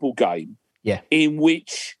the Liverpool game, in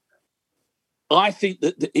which I think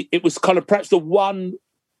that it was kind of perhaps the one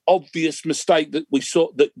obvious mistake that we saw,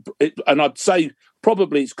 and I'd say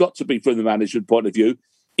probably it's got to be from the management point of view,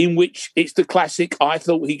 in which it's the classic, I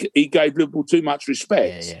thought he gave Liverpool too much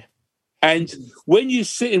respect. Yeah. And when you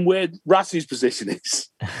sit in where Russ's position is,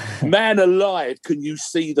 man alive, can you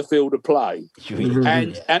see the field of play?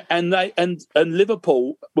 And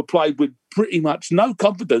Liverpool were played with pretty much no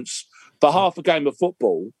confidence for half a game of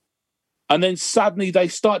football, and then suddenly they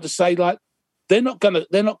start to say, like, they're not coming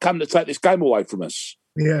to take this game away from us.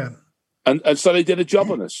 Yeah, and so they did a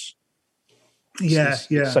job on us.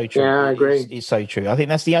 It's so true. Yeah, I agree. It's so true. I think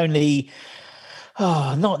that's the only.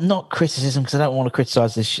 Not criticism, because I don't want to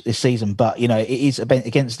criticise this season, but it is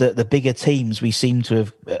against the bigger teams. We seem to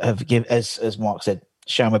have given, as Mark said,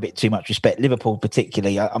 shown a bit too much respect. Liverpool,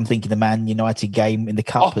 particularly, I'm thinking the Man United game in the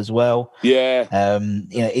cup as well. Yeah,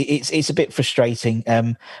 it's a bit frustrating.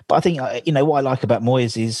 But I think what I like about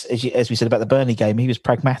Moyes is, as we said about the Burnley game, he was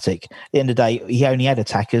pragmatic. At the end of the day, he only had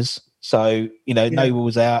attackers. So,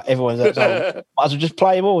 Noble's out, everyone's out. So might as well just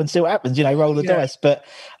play them all and see what happens, roll the dice. But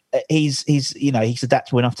he's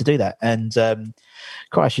adaptable enough to do that. And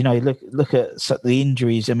Christ, look at the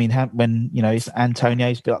injuries. I mean, when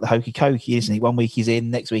Antonio's a bit like the hokey cokey, isn't he? 1 week he's in,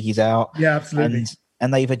 next week he's out. Yeah, absolutely.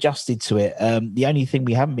 And they've adjusted to it. The only thing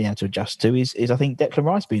we haven't been able to adjust to is I think Declan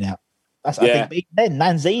Rice being out. I think then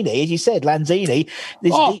Lanzini, as you said,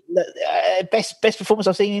 best performance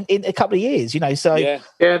I've seen in a couple of years. So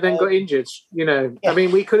then got injured. I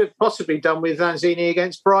mean, we could have possibly done with Lanzini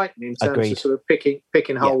against Brighton in terms of sort of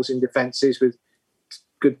picking holes in defences with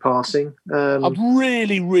good passing. I've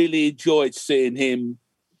really, really enjoyed seeing him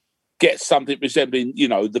get something resembling,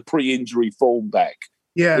 the pre-injury form back.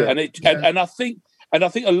 Yeah, and I think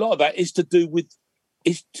a lot of that is to do with.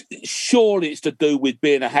 It's to do with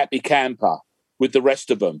being a happy camper with the rest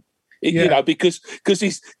of them, because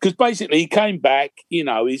basically he came back.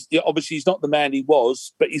 Obviously he's not the man he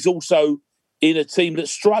was, but he's also in a team that's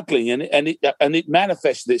struggling, and it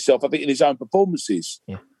manifested itself, I think, in his own performances.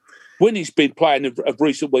 Yeah. When he's been playing of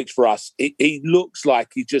recent weeks for us, he looks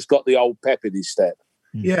like he just got the old pep in his step.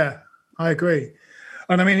 Yeah, I agree,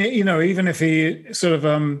 and I mean, even if he sort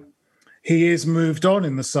of he is moved on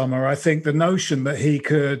in the summer, I think the notion that he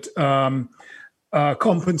could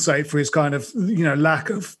compensate for his kind of,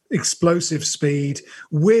 lack of explosive speed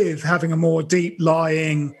with having a more deep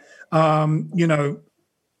lying,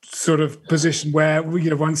 sort of position where,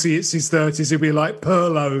 once he hits his 30s, he'll be like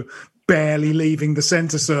Pirlo barely leaving the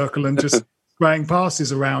centre circle and just spraying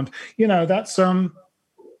passes around. That's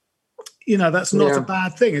that's not a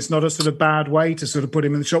bad thing. It's not a sort of bad way to sort of put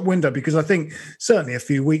him in the shop window, because I think certainly a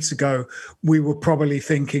few weeks ago we were probably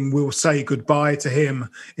thinking we'll say goodbye to him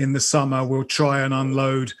in the summer. We'll try and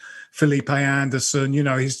unload Felipe Anderson.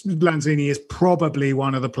 Lanzini is probably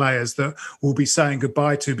one of the players that we'll be saying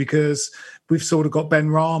goodbye to, because we've sort of got Ben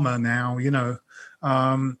Rama now.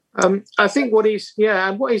 I think what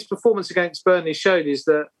his performance against Burnley showed is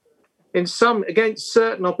that against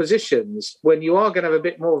certain oppositions, when you are going to have a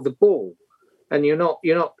bit more of the ball and you're not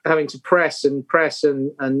having to press and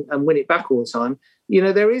win it back all the time,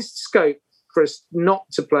 there is scope for us not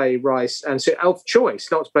to play Rice and choice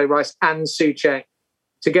not to play Rice and Souček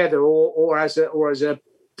together or as a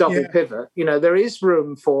double pivot. There is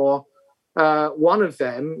room for one of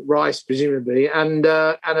them, Rice presumably, and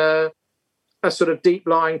a sort of deep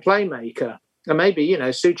lying playmaker, and maybe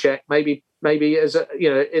Souček maybe as a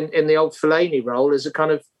in the old Fellaini role as a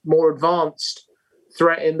kind of more advanced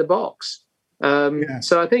threat in the box.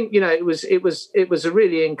 So I think it was a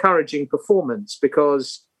really encouraging performance,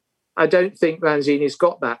 because I don't think Lanzini's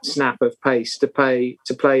got that snap of pace to play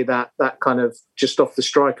that kind of just off the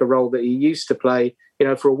striker role that he used to play.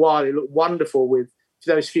 For a while it looked wonderful with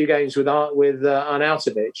those few games with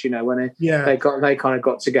Arnautovic. When they kind of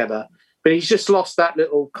got together, but he's just lost that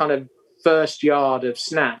little kind of first yard of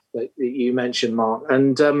snap that you mentioned, Mark.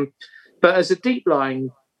 And but as a deep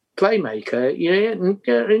lying playmaker,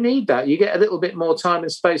 you need that. You get a little bit more time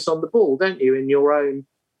and space on the ball, don't you, in your own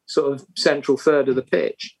sort of central third of the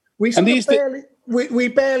pitch. We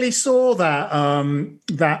barely saw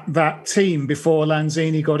that team before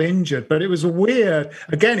Lanzini got injured, but it was weird.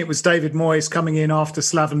 Again, it was David Moyes coming in after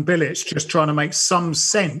Slaven Bilic, just trying to make some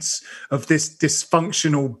sense of this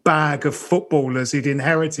dysfunctional bag of footballers he'd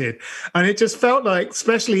inherited. And it just felt like,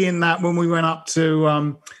 especially in that when we went up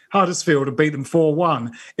to Huddersfield and beat them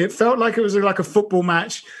 4-1, it felt like it was like a football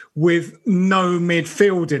match with no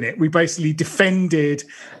midfield in it. We basically defended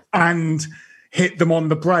and hit them on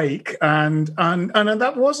the break, and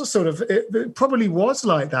that was a sort of, it probably was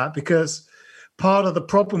like that, because part of the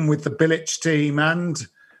problem with the Bilic team and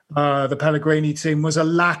the Pellegrini team was a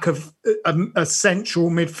lack of a central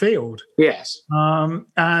midfield. Yes,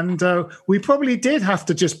 and we probably did have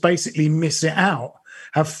to just basically miss it out.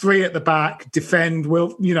 Have three at the back, defend.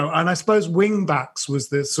 And I suppose wing backs was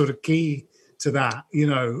the sort of key to that.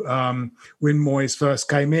 When Moyes first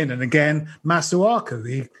came in, and again Masuaku,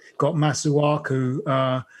 he got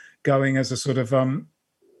Masuaku going as a sort of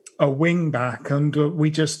a wing back, and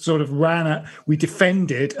we just sort of we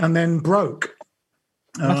defended and then broke.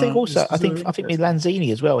 I think with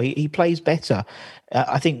Lanzini as well, he plays better.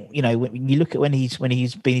 I think when you look at when he's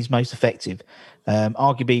been his most effective,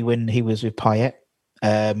 arguably when he was with Payet.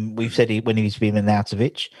 We've said when he was being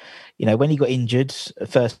Arnautovic. When he got injured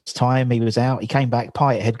first time he was out, he came back.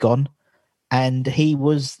 Payet had gone. And he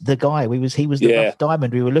was the guy. He was the rough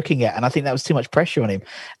diamond we were looking at, and I think that was too much pressure on him.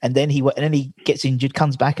 And then he gets injured,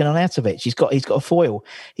 comes back, and Arnautovic, he's got a foil.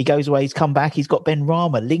 He goes away, he's come back. He's got Ben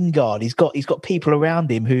Rama, Lingard. He's got people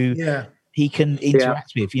around him who he can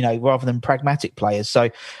interact with, rather than pragmatic players. So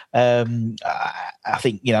I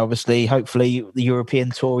think, obviously, hopefully the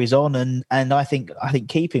European tour is on, and I think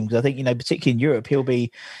keep him, because I think, particularly in Europe, he'll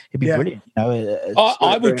be brilliant.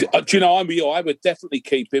 I would definitely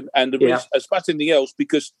keep him, and as much as anything else,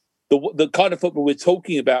 because the kind of football we're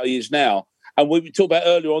talking about is now. And we talked about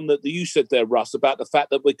earlier on that you said there, Russ, about the fact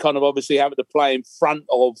that we're kind of obviously having to play in front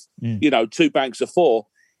of, two banks of four.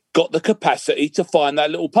 Got the capacity to find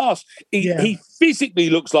that little pass. He physically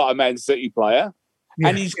looks like a Man City player,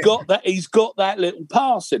 and he's got that little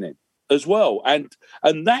pass in him as well. And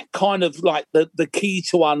that kind of like the key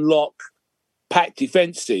to unlock packed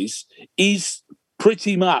defences is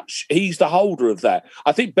pretty much he's the holder of that.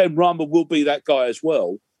 I think Ben Rama will be that guy as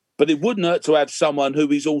well. But it wouldn't hurt to have someone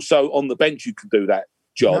who is also on the bench who can do that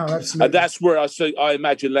job. No, and that's where I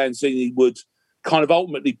imagine Lanzini would kind of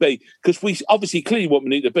ultimately be. Because we obviously clearly what we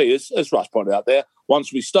need to be, as Russ pointed out there,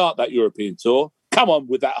 once we start that European tour, come on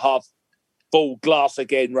with that half full glass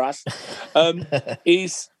again, Russ,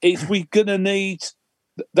 is we going to need,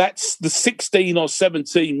 that's the 16 or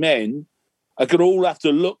 17 men are going to all have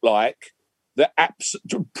to look like they're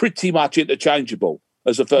pretty much interchangeable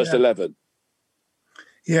as a first 11.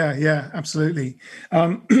 Yeah, absolutely.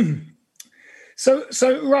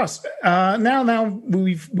 So Russ, now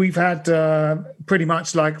we've had pretty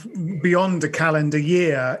much like beyond a calendar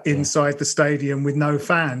year inside the stadium with no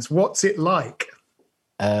fans. What's it like?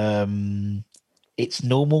 It's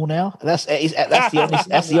normal now. That's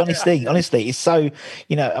the honest thing. Honestly, it's so,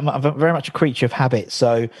 I'm very much a creature of habit.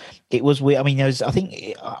 So it was weird. I mean, I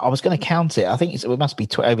think I was going to count it. I think it must be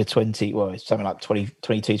over 20, it's something like 20,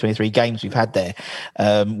 22, 23 games we've had there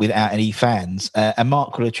without any fans. And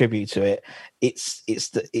Mark will attribute to it. It's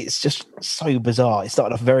just so bizarre. It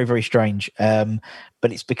started off very, very strange, but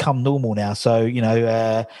it's become normal now. So,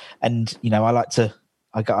 I like to,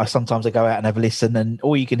 sometimes I go out and have a listen, and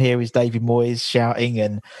all you can hear is David Moyes shouting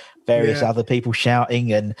and various other people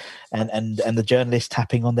shouting and the journalists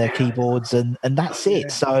tapping on their keyboards, and that's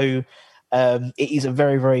it. So it is a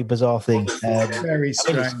very, very bizarre thing. Very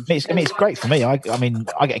strange. It's great for me. I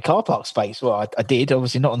get a car park space. Well, I did,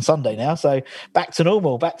 obviously not on Sunday now. So back to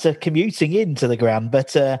normal, back to commuting into the ground.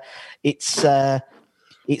 But it's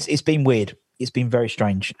been weird. It's been very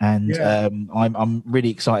strange, and I'm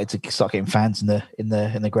really excited to start getting fans in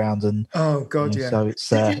the ground. And oh god, So it's.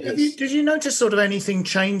 Did you notice sort of anything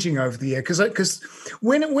changing over the year? Because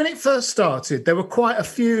when it first started, there were quite a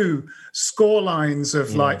few score lines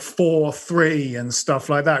of like 4-3 and stuff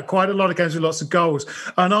like that. Quite a lot of games with lots of goals,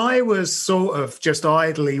 and I was sort of just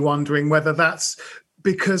idly wondering whether that's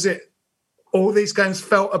because all these games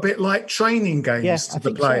felt a bit like training games to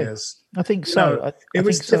the players. So. I think so. It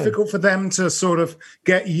was difficult for them to sort of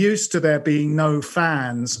get used to there being no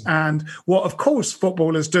fans. And what, of course,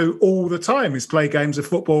 footballers do all the time is play games of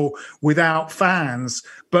football without fans.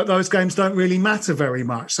 But those games don't really matter very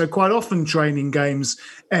much. So quite often training games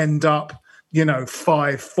end up,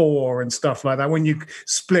 5-4 and stuff like that. When you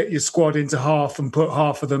split your squad into half and put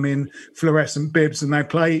half of them in fluorescent bibs and they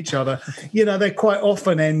play each other, they quite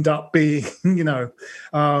often end up being,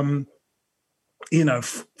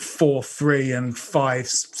 4-3 and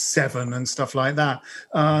 5-7 and stuff like that.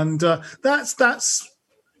 And that's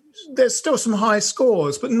there's still some high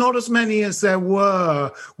scores, but not as many as there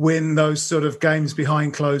were when those sort of games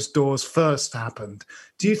behind closed doors first happened.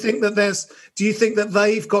 Do you think that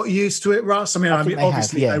they've got used to it, Russ? I mean,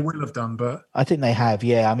 obviously they will have done, but I think they have.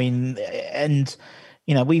 Yeah, I mean, and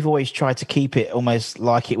we've always tried to keep it almost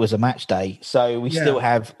like it was a match day. So we still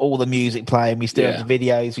have all the music playing, we still have the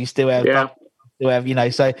videos, we still have.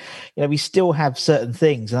 We still have certain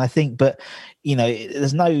things, and I think, but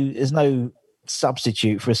there's no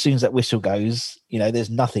substitute for as soon as that whistle goes. There's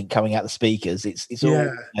nothing coming out the speakers. It's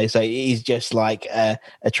all. So it is just like a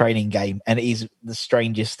training game, and it is the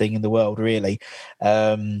strangest thing in the world, really.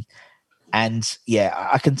 And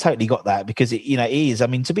I can totally got that, because it is. I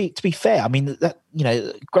mean, to be fair, I mean that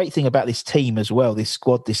great thing about this team as well, this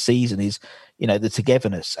squad this season is the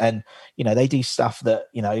togetherness, and they do stuff that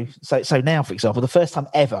So now, for example, the first time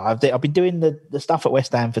ever, I've been doing the stuff at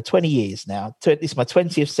West Ham for 20 years now. This is my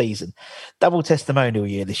 20th season, double testimonial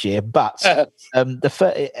year this year. But it's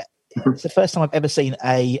the first time I've ever seen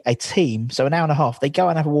a team. So an hour and a half, they go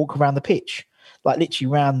and have a walk around the pitch. Like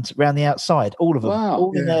literally round the outside, all of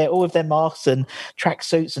them, in there, all of their masks and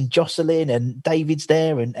tracksuits, and Jocelyn and David's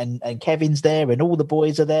there, and Kevin's there, and all the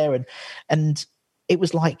boys are there, and it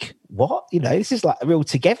was like, what? This is like a real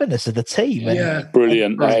togetherness of the team. And,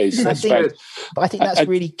 brilliant. But I think that's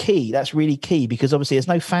really key. That's really key, because obviously there's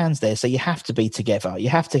no fans there, so you have to be together. You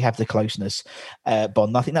have to have the closeness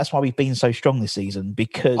bond. I think that's why we've been so strong this season,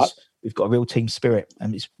 because we've got a real team spirit,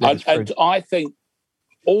 and and I think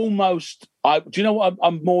almost. Do you know what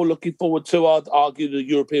I'm more looking forward to? I'd argue the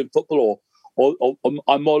European football, or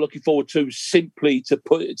I'm more looking forward to simply to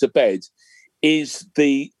put it to bed, is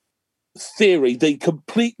the theory, the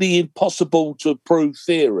completely impossible to prove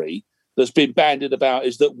theory that's been bandied about,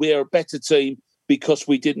 is that we're a better team because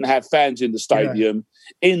we didn't have fans in the stadium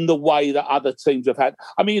in the way that other teams have had.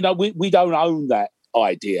 I mean, we don't own that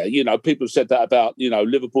idea. People have said that about,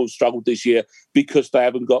 Liverpool struggled this year because they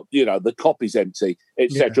haven't got, the copy's empty,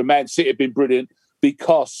 etc. Yeah. Man City have been brilliant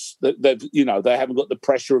because they haven't got the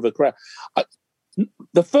pressure of a crowd. I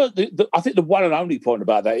think the one and only point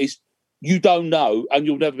about that is you don't know, and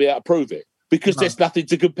you'll never be able to prove it because there's nothing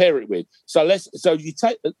to compare it with.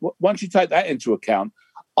 Once you take that into account,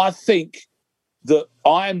 I think that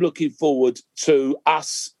I am looking forward to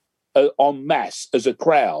us en masse as a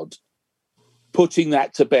crowd putting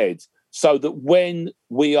that to bed, so that when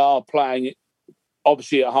we are playing,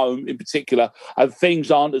 obviously at home in particular, and things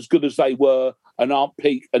aren't as good as they were and aren't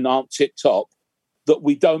peak and aren't tip top, that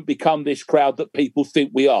we don't become this crowd that people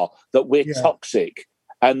think we are, that we're toxic,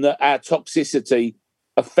 and that our toxicity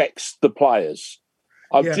affects the players.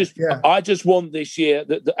 I just want this year,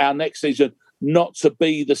 that our next season, not to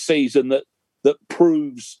be the season that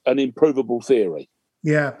proves an improvable theory.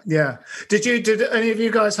 Yeah. Did any of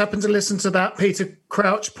you guys happen to listen to that Peter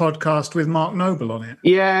Crouch podcast with Mark Noble on it?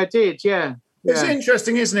 Yeah, I did. Yeah. It's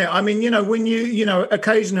interesting, isn't it? I mean, when you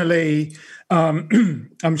occasionally,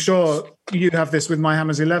 I'm sure you have this with My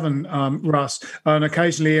Hammers 11, Russ, and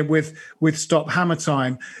occasionally with Stop Hammer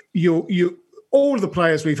Time, all the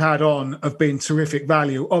players we've had on have been terrific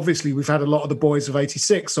value. Obviously, we've had a lot of the boys of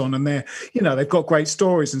 86 on, and they've got great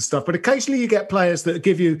stories and stuff. But occasionally you get players that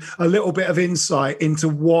give you a little bit of insight into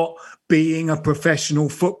what being a professional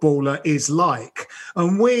footballer is like.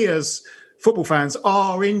 And we as football fans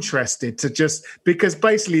are interested because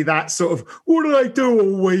basically that sort of, what do they do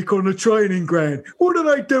all week on the training ground? What do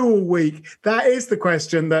they do all week? That is the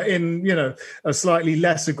question that in, a slightly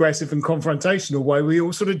less aggressive and confrontational way, we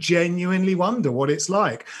all sort of genuinely wonder what it's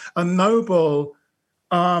like. And Noble,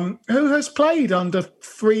 who has played under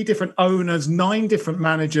 3 different owners, 9 different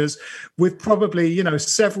managers with probably,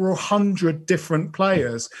 several hundred different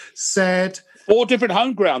players, said... 4 different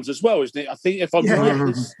home grounds as well, isn't it? I think if I'm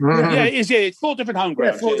right. Yeah, it is. Yeah, it's 4 different home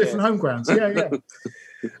grounds. Yeah, 4 different home grounds. Yeah.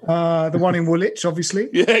 The one in Woolwich, obviously.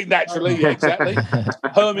 Yeah, naturally. Yeah, exactly.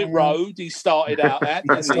 Hermit Road, he started out at.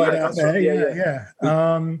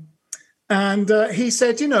 And he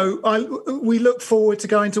said, we look forward to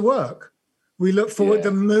going to work. We look forward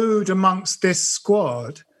to the mood amongst this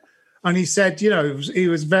squad. And he said, he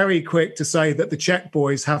was very quick to say that the Czech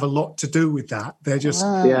boys have a lot to do with that. They're just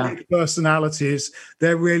big personalities.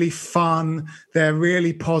 They're really fun. They're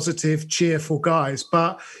really positive, cheerful guys.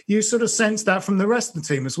 But you sort of sense that from the rest of the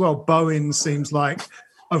team as well. Bowen seems like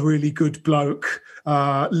a really good bloke.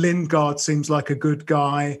 Lingard seems like a good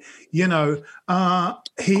guy.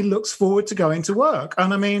 He looks forward to going to work.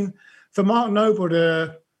 And I mean, for Mark Noble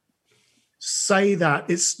to say that,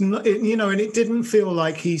 it's not, and it didn't feel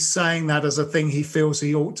like he's saying that as a thing he feels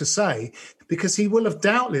he ought to say, because he will have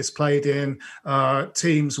doubtless played in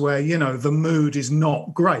teams where, the mood is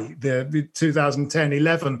not great. The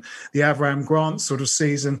 2010-11, the Avram Grant sort of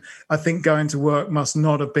season, I think going to work must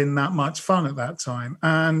not have been that much fun at that time.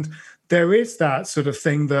 And there is that sort of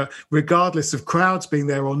thing that regardless of crowds being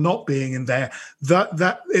there or not being in there,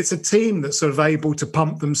 that it's a team that's sort of able to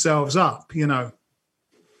pump themselves up,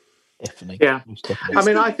 Definitely. Yeah. I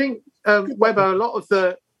mean, I think, Webber, a lot of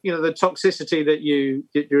the toxicity that you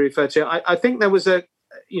refer to, I think there was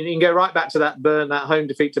you can go right back to that home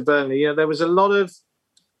defeat to Burnley. There was a lot of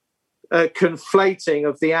conflating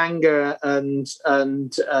of the anger and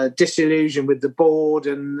disillusion with the board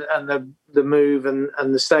and the move and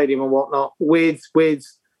the stadium and whatnot with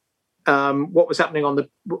what was happening on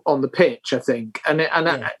the pitch, I think. And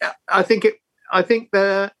I think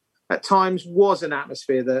there at times was an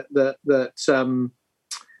atmosphere that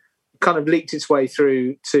kind of leaked its way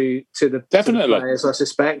through to the players, I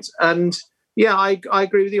suspect. And I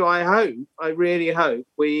agree with you. I really hope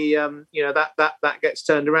we that gets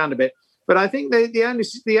turned around a bit. But I think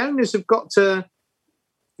the owners have got to,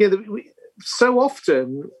 so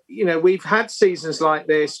often, we've had seasons like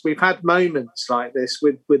this, we've had moments like this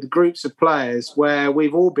with groups of players where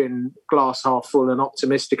we've all been glass half full and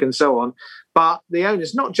optimistic and so on. But the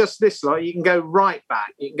owners, not just this lot, you can go right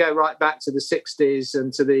back. You can go right back to the 60s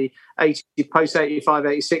and to the post-85,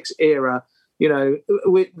 86 era.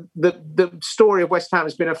 The story of West Ham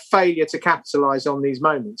has been a failure to capitalise on these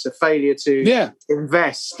moments, a failure to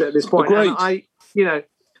invest at this point. And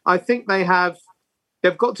I think they have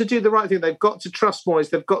they've got to do the right thing. They've got to trust Moyes.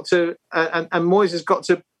 They've got to, and Moyes has got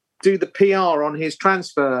to do the PR on his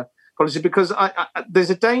transfer policy, because there's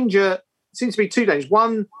a danger. It seems to be two dangers.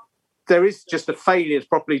 One, there is just a failure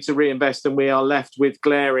properly to reinvest, and we are left with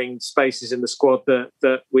glaring spaces in the squad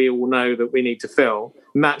that we all know that we need to fill.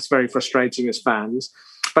 And that's very frustrating as fans.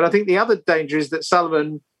 But I think the other danger is that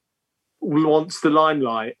Sullivan wants the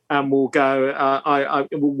limelight and will go,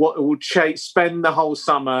 will spend the whole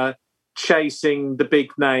summer chasing the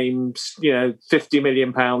big names, £50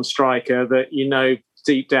 million striker that,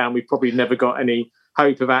 deep down we probably never got any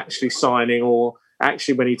hope of actually signing, or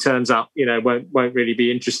actually when he turns up, won't really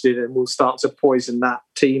be interested, and will start to poison that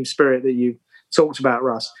team spirit that you talked about,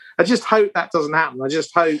 Russ. I just hope that doesn't happen. I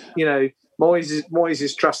just hope, Moyes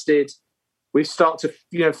is trusted. We start to,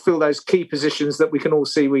 fill those key positions that we can all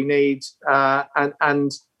see we need,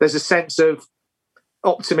 and there's a sense of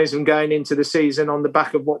optimism going into the season on the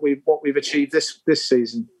back of what we've achieved this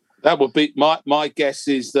season. That would be my guess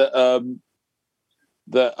is that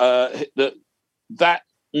that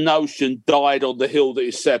notion died on the hill that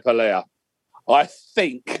is Sepp Haller. I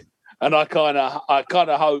think, and I kind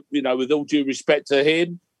of hope, with all due respect to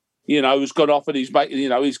him, who's gone off and he's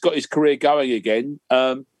got his career going again.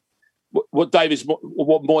 What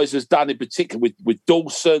Moyes has done in particular with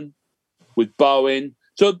Dawson, with Bowen,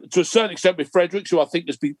 so to a certain extent with Fredericks, who I think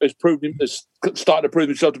has started to prove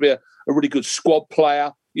himself to be a really good squad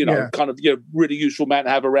player, really useful man to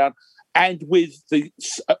have around, and with the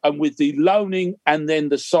loaning and then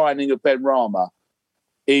the signing of Benrahma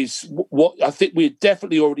is what I think we're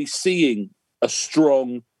definitely already seeing a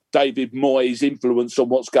strong David Moyes influence on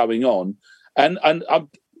what's going on, and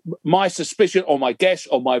my suspicion, or my guess,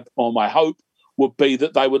 or my hope would be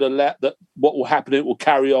that they would allow that what will happen, it will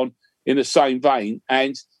carry on in the same vein.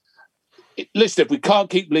 And listen, if we can't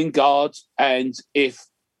keep Lingard, and if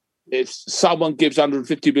someone gives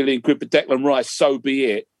 150 million quid for Declan Rice, so be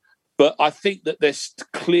it. But I think that there's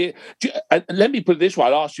clear. And let me put it this way: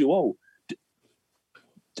 I'll ask you all.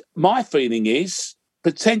 My feeling is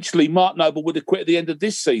potentially Mark Noble would have quit at the end of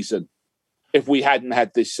this season if we hadn't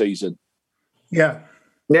had this season. Yeah.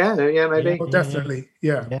 Yeah, maybe. Well, definitely,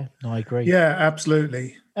 yeah. Yeah, no, I agree. Yeah,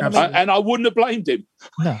 absolutely. And I wouldn't have blamed him.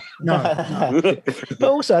 No. But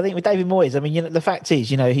also, I think with David Moyes, I mean, the fact is,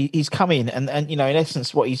 he's come in and in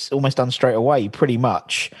essence, what he's almost done straight away, pretty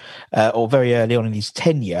much, or very early on in his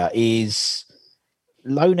tenure, is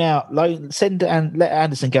let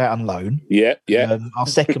Anderson go out on loan. Yeah. Our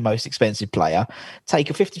second most expensive player, take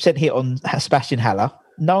a 50% hit on Sebastian Haller.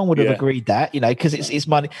 No one would have agreed that, because it's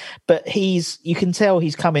money. But you can tell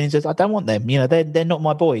he's coming and says, I don't want them. They're not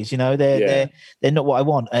my boys. They're not what I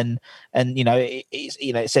want. And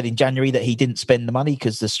it said in January that he didn't spend the money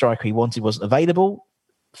because the striker he wanted wasn't available.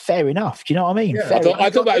 Fair enough. Do you know what I mean? Yeah.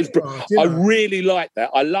 I thought that was. I really liked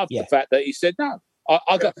that. I loved the fact that he said no.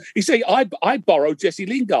 He said I borrowed Jesse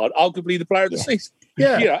Lingard, arguably the player of the season.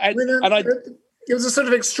 Yeah, it was a sort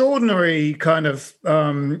of extraordinary kind of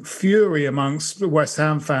fury amongst West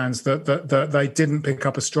Ham fans that they didn't pick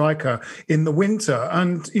up a striker in the winter.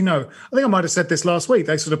 And, I think I might have said this last week.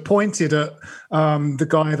 They sort of pointed at the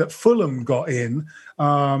guy that Fulham got in,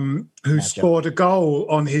 who scored a goal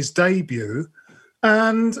on his debut.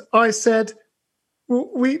 And I said,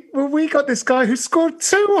 we got this guy who scored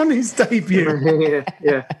 2 on his debut.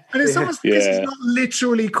 Yeah. And it's almost because he's not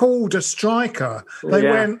literally called a striker. They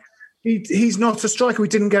went... He's not a striker. We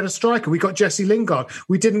didn't get a striker. We got Jesse Lingard.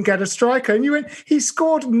 We didn't get a striker. And you went, he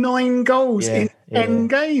scored 9 goals in 10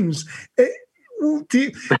 games. Do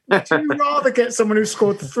you rather get someone who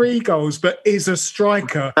scored 3 goals but is a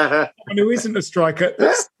striker and who isn't a striker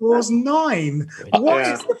that scores 9? What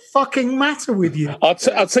is the fucking matter with you? I'll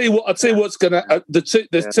tell you what's going to.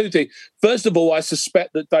 There's 2 things. First of all, I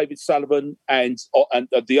suspect that David Sullivan and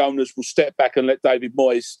the owners will step back and let David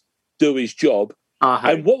Moyes do his job.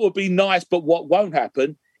 And what would be nice, but what won't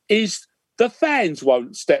happen, is the fans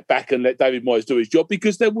won't step back and let David Moyes do his job,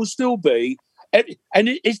 because there will still be.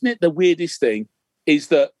 And isn't it the weirdest thing is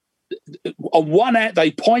that on one hand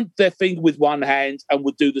they point their finger with one hand and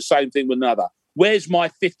would do the same thing with another. Where's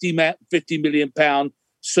my £50 million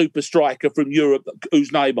super striker from Europe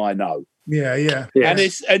whose name I know? Yeah.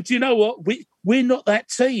 And do you know what? We're not that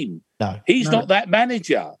team. No, he's not that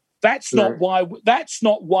manager. That's not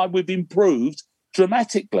why we've improved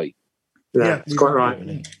dramatically. Yeah, it's quite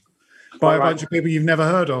right. By a bunch of people you've never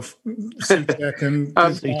heard of. In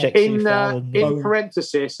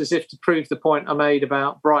parenthesis, as if to prove the point I made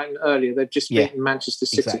about Brighton earlier, they've just beaten Manchester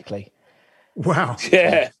City. Exactly. Wow.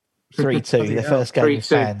 Yeah. 3-2, the first game with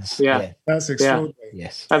fans. Yeah. That's extraordinary.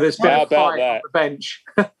 Yes. And there's been a fight on the bench.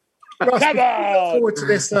 Russ, Come on! forward to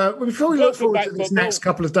this. Before we look forward to this next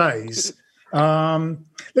couple of days,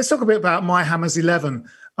 let's talk a bit about My Hammers 11.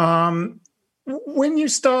 When you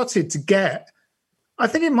started to get, I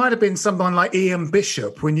think it might have been someone like Ian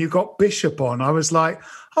Bishop. When you got Bishop on, I was like,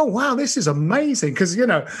 oh, wow, this is amazing. Because,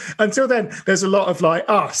 until then, there's a lot of like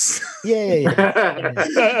us. Yeah.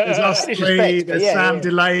 There's us three, there's Sam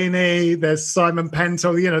Delaney, there's Simon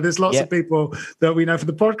Pentel. There's lots of people that we know for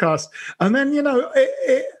the podcast. And then,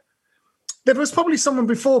 there was probably someone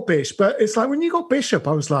before Bish, but it's like when you got Bishop,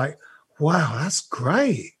 I was like, wow, that's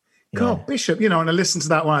great. God, Bishop, and I listened to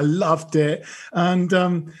that one. I loved it. And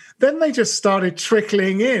then they just started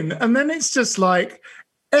trickling in. And then it's just like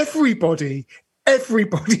everybody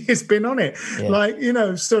has been on it. Yeah. Like,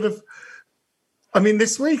 sort of,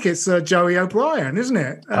 this week it's Joey O'Brien, isn't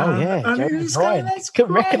it? Joey O'Brien.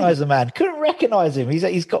 Couldn't recognise the man. Couldn't recognise him.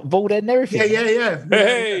 He's got bald head and everything. Yeah.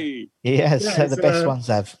 Hey! He has. The best ones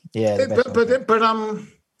have. Yeah. But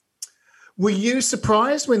were you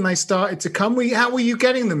surprised when they started to come? How were you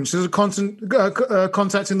getting them? Sort of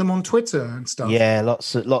contacting them on Twitter and stuff? Yeah,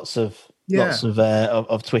 lots of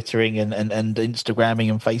twittering and Instagramming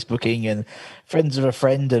and Facebooking and friends of a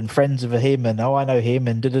friend and friends of him and I know him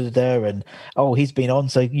and and he's been on,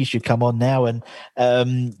 so you should come on now. And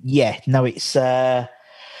it's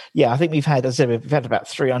I think we've had, as I said, we've had about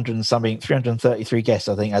 333 guests,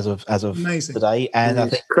 I think, as of amazing. Today, and I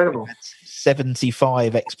think incredible.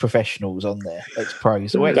 75 ex-professionals on there,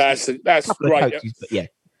 ex-pros. So that's great. Coaches, but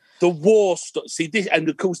the war. See this, and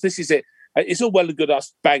of course, this is it. It's all well and good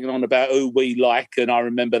us banging on about who we like, and I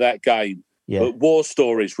remember that game. Yeah. But war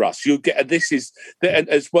stories, Russ. You get, and this is, and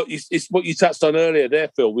it's what you touched on earlier there,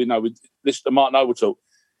 Phil. We know with this, Martin Overtalk.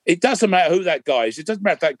 It doesn't matter who that guy is. It doesn't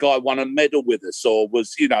matter if that guy won a medal with us or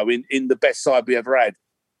was, in the best side we ever had.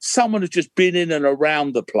 Someone who's just been in and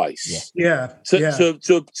around the place. Yeah. To have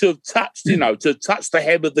touched, to touch the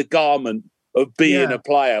hem of the garment of being a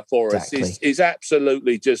player for us is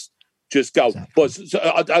absolutely just gold.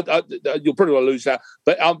 Exactly. But you'll probably lose that.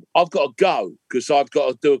 But I've got to go because I've got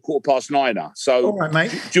to do 9:15. So, all right, mate.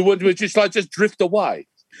 Do you want to just drift away?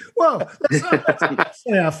 Well, let's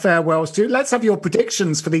say our farewells to. Let's have your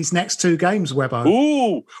predictions for these next two games, Webbo.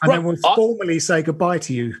 Ooh, and then we'll formally say goodbye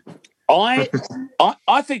to you. I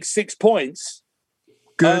think 6 points.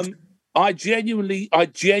 Good. I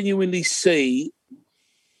genuinely see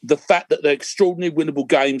the fact that they're extraordinary winnable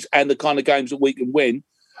games and the kind of games that we can win.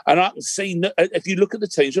 And I can see, if you look at the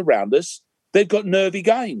teams around us, they've got nervy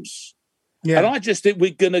games. Yeah. And I just think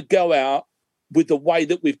we're going to go out with the way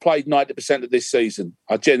that we've played 90% of this season.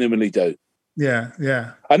 I genuinely do. Yeah.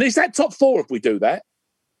 And is that top 4 if we do that?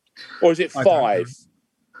 Or is it 5?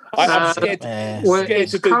 I'm scared,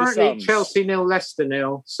 it's to do currently Chelsea 0, Leicester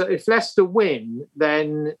 0. So if Leicester win,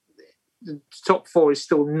 then the top 4 is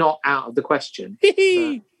still not out of the question.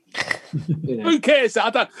 Who cares? I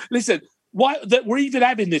don't listen. Why that we're even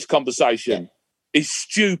having this conversation is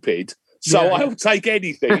stupid. So I'll take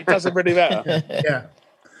anything. It doesn't really matter.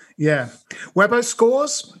 Yeah. Webbo,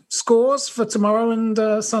 scores for tomorrow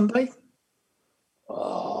and Sunday.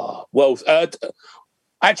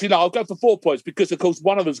 Actually, no, I'll go for 4 points because, of course,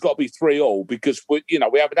 one of them's got to be 3-3 because we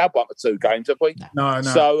haven't had one for 2 games, have we? No.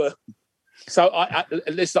 So I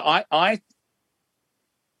listen. I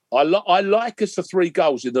like us for 3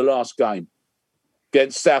 goals in the last game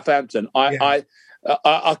against Southampton. I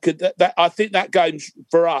think that game's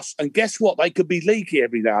for us. And guess what? They could be leaky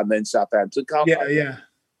every now and then, Southampton, can't they?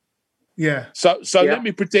 Yeah. So let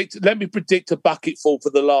me predict a bucket full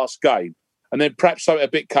for the last game, and then perhaps something a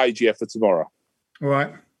bit cagier for tomorrow. All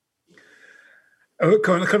right.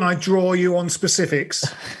 Can I draw you on specifics?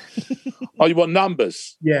 Oh, you want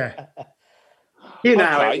numbers? Yeah. You know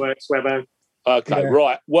how it works, Webbo. Okay,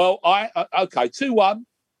 right. Well, 2-1.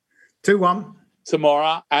 2-1.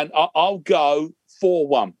 Tomorrow, and I'll go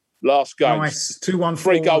 4-1. Last game. Nice. 2-1,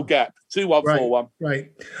 3-goal gap. 2-1, 4-1.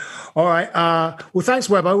 Great. All right. Well, thanks,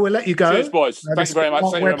 Webbo. We'll let you go. Cheers, boys. Thank you very much.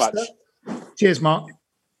 Thank you very much. Cheers, Mark.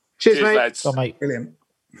 Cheers, mate. Lads. Bye, mate. Brilliant.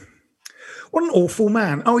 What an awful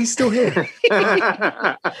man. Oh, he's still here.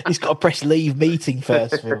 He's got to press leave meeting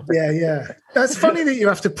first. Yeah. That's funny that you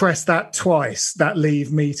have to press that twice, that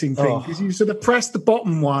leave meeting thing, because you sort of press the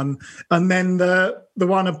bottom one and then the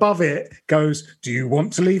one above it goes, do you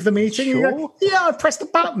want to leave the meeting? Sure. You go, yeah, I pressed the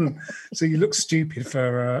button. So you look stupid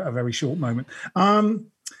for a very short moment.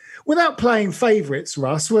 Without playing favourites,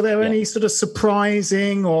 Russ, were there any sort of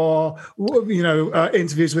surprising or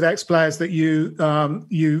interviews with ex-players that you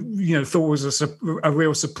thought was a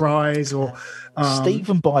real surprise? Or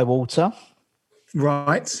Stephen Bywater,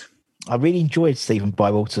 right? I really enjoyed Stephen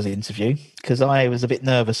Bywater's interview because I was a bit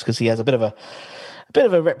nervous because he has a bit of bit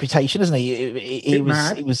of a reputation, isn't he? He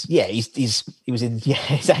was in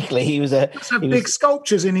exactly. He was big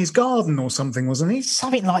sculptures in his garden or something, wasn't he?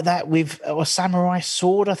 Something like that with a samurai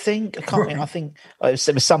sword, I think. I can't remember. I think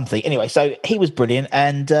it was something. Anyway, so he was brilliant.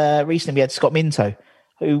 And recently we had Scott Minto,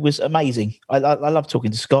 who was amazing. I love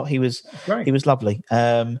talking to Scott. He was lovely.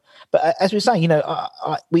 But as we were saying,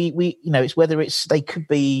 we it's whether they could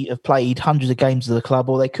have played hundreds of games of the club,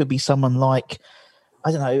 or they could be someone like,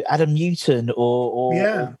 I don't know, Adam Newton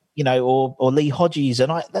or Lee Hodges,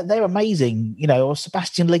 and they're amazing. Or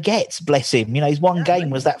Sebastian Leggett, bless him. His one game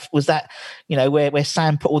was that where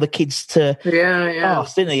Sam put all the kids to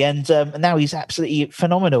pass, didn't he? And now he's absolutely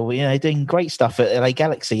phenomenal. Doing great stuff at LA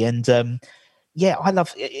Galaxy, and I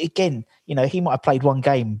love again. He might have played one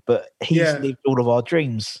game, but he's lived all of our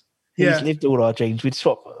dreams. He's lived all our dreams. We'd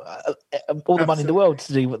swap all the money in the world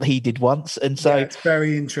to do what he did once, and so it's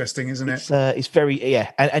very interesting, isn't it? It's very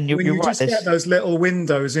and you're right. Just get those little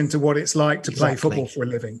windows into what it's like to play football for a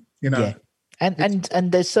living.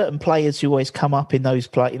 And there's certain players who always come up in those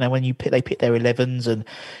play. When they pick their 11s, and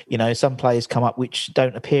some players come up which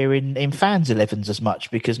don't appear in fans' 11s as much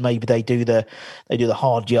because maybe they do the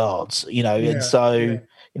hard yards. And so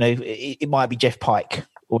it might be Jeff Pike,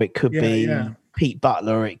 or it could be Pete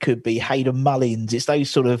Butler, or it could be Hayden Mullins. It's those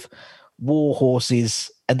sort of war horses,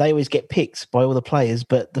 and they always get picked by all the players,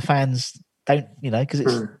 but the fans don't, because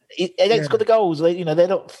it's got the goals. They're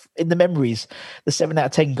not in the memories, the 7 out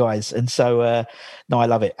of 10 guys. And so, no, I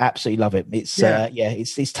love it. Absolutely love it. It's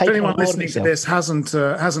it's taken. If anyone listening to this hasn't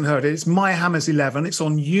heard it, it's My Hammers 11. It's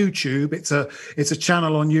on YouTube. It's a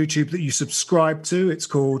channel on YouTube that you subscribe to. It's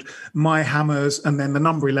called My Hammers and then the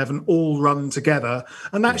number 11 all run together,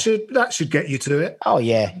 and that should get you to it. Oh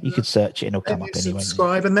yeah, you could search it and it'll come up anyway.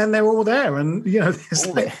 Subscribe, and then they're all there, and there's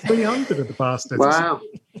like 300 of the bastards. Wow.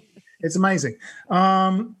 It's amazing.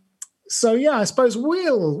 So I suppose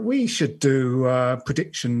we should do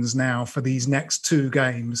predictions now for these next 2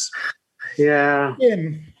 games. Yeah.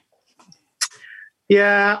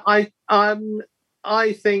 I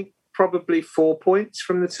think probably 4 points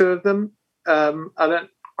from the 2 of them. I don't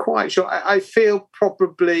quite sure. I feel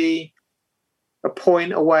probably a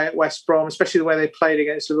point away at West Brom, especially the way they played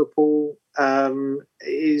against Liverpool,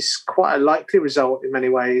 is quite a likely result in many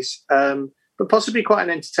ways. But possibly quite an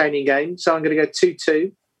entertaining game. So I'm going to go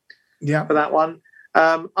 2-2 for that one.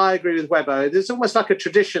 I agree with Webbo. There's almost like a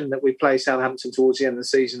tradition that we play Southampton towards the end of the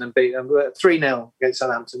season and beat them. 3-0 against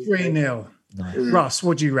Southampton. 3-0. Nice. Russ,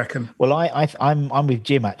 what do you reckon? Well, I'm with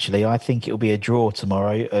Jim, actually. I think it'll be a draw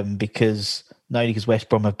tomorrow because not only because West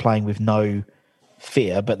Brom are playing with no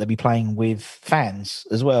fear, but they'll be playing with fans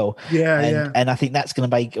as well. And I think that's going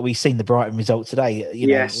to make. We've seen the Brighton result today.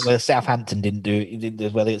 Where Southampton didn't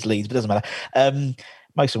do whether it's Leeds, but it doesn't matter.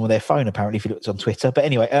 Most of them were their phone, apparently, if you looked on Twitter. But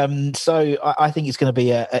anyway, so I think it's going to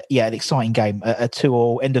be an exciting game, a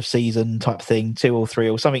 2-2 end of season type thing, 2-2 or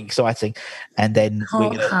 3-2, something exciting, and then we're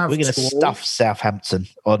going to stuff Southampton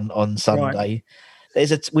on Sunday. Right.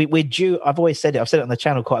 We're due. I've always said it. I've said it on the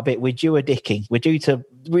channel quite a bit. We're due a dicking. We're due to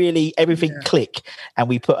really everything click, and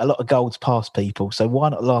we put a lot of goals past people. So why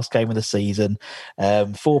not last game of the season?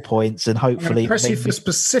 4 points, and hopefully press you for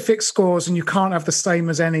specific scores, and you can't have the same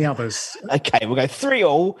as any others. Okay, we'll go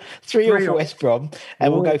 3-3 for West Brom,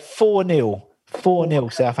 and we'll go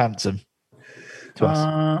 4-0 Southampton to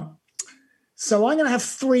us. So I'm going to have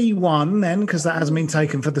 3-1 then, because that hasn't been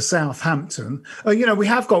taken for the Southampton.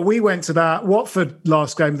 We went to that Watford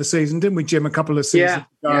last game of the season, didn't we, Jim, a couple of seasons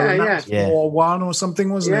ago? That was 4-1 or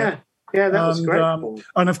something, wasn't it? Yeah, that was great.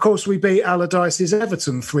 And of course, we beat Allardyce's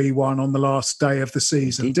Everton 3-1 on the last day of the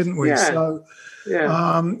season, didn't we? Yeah. So,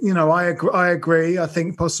 I agree. I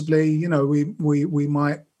think possibly, we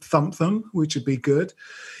might thump them, which would be good.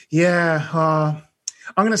 Yeah, I'm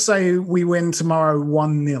going to say we win tomorrow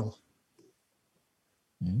 1-0.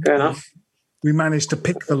 Fair enough. We managed to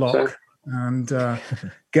pick the lock and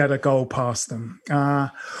get a goal past them.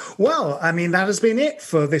 That has been it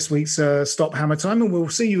for this week's Stop Hammer Time, and we'll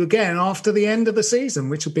see you again after the end of the season,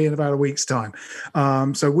 which will be in about a week's time.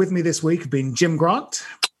 So with me this week have been Jim Grant.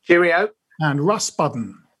 Cheerio. And Russ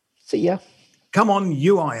Budden. See ya. Come on,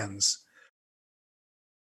 you Irons.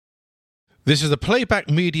 This is a Playback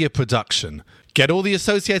Media production. Get all the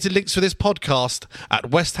associated links for this podcast at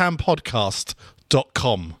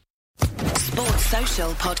westhampodcast.com. Sports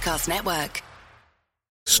Social Podcast Network.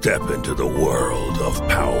 Step into the world of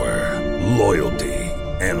power, loyalty,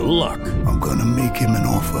 and luck. I'm gonna make him an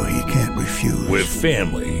offer he can't refuse. With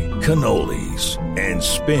family, cannolis, and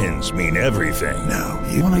spins mean everything. Now,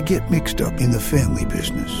 you wanna get mixed up in the family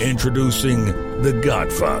business. Introducing The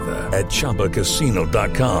Godfather at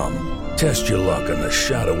ChumbaCasino.com. Test your luck in the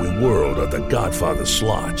shadowy world of The Godfather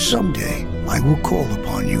slot. Someday, I will call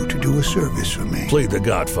upon you to do a service for me. Play The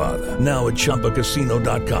Godfather, now at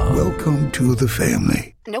ChumbaCasino.com. Welcome to the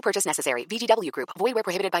family. No purchase necessary. VGW Group. Void where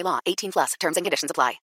prohibited by law. 18+. Terms and conditions apply.